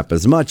try to wrap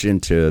as much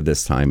into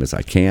this time as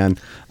I can.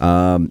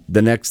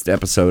 The next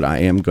episode, I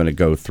am going to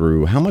go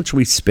through how much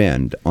we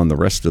spend on the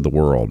rest of the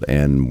world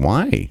and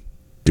why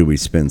do we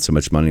spend so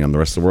much money on the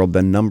rest of the world.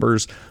 The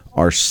numbers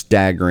are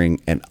staggering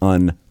and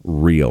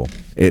unreal.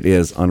 It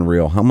is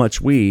unreal how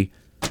much we,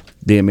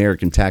 the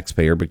American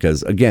taxpayer,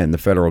 because again, the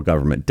federal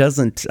government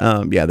doesn't,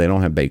 they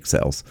don't have bake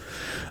sales.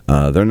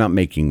 They're not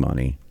making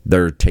money.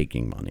 They're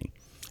taking money.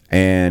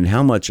 And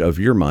how much of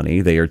your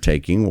money they are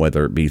taking,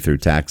 whether it be through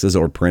taxes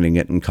or printing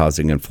it and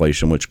causing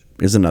inflation, which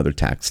is another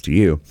tax to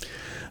you,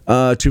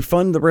 to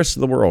fund the rest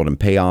of the world and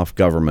pay off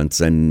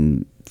governments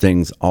and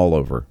things all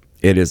over.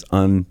 It is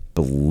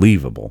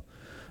unbelievable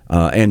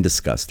and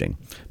disgusting.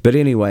 But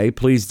anyway,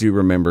 please do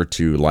remember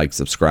to like,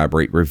 subscribe,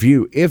 rate,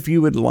 review. If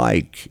you would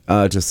like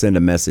to send a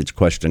message,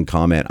 question,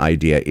 comment,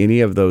 idea,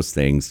 any of those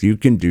things, you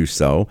can do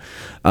so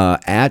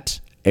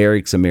at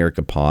Eric's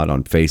America Pod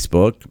on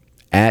Facebook,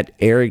 at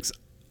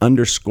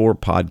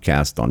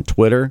Eric's_podcast on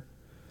Twitter.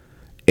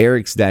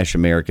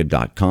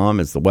 Erics-America.com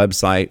is the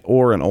website,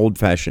 or an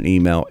old-fashioned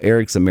email,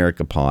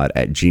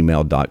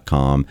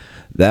 ericsamericapod@gmail.com.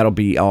 That'll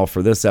be all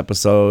for this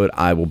episode.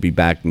 I will be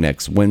back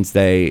next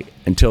Wednesday.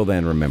 Until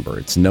then, remember,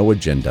 it's no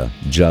agenda,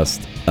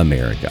 just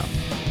America.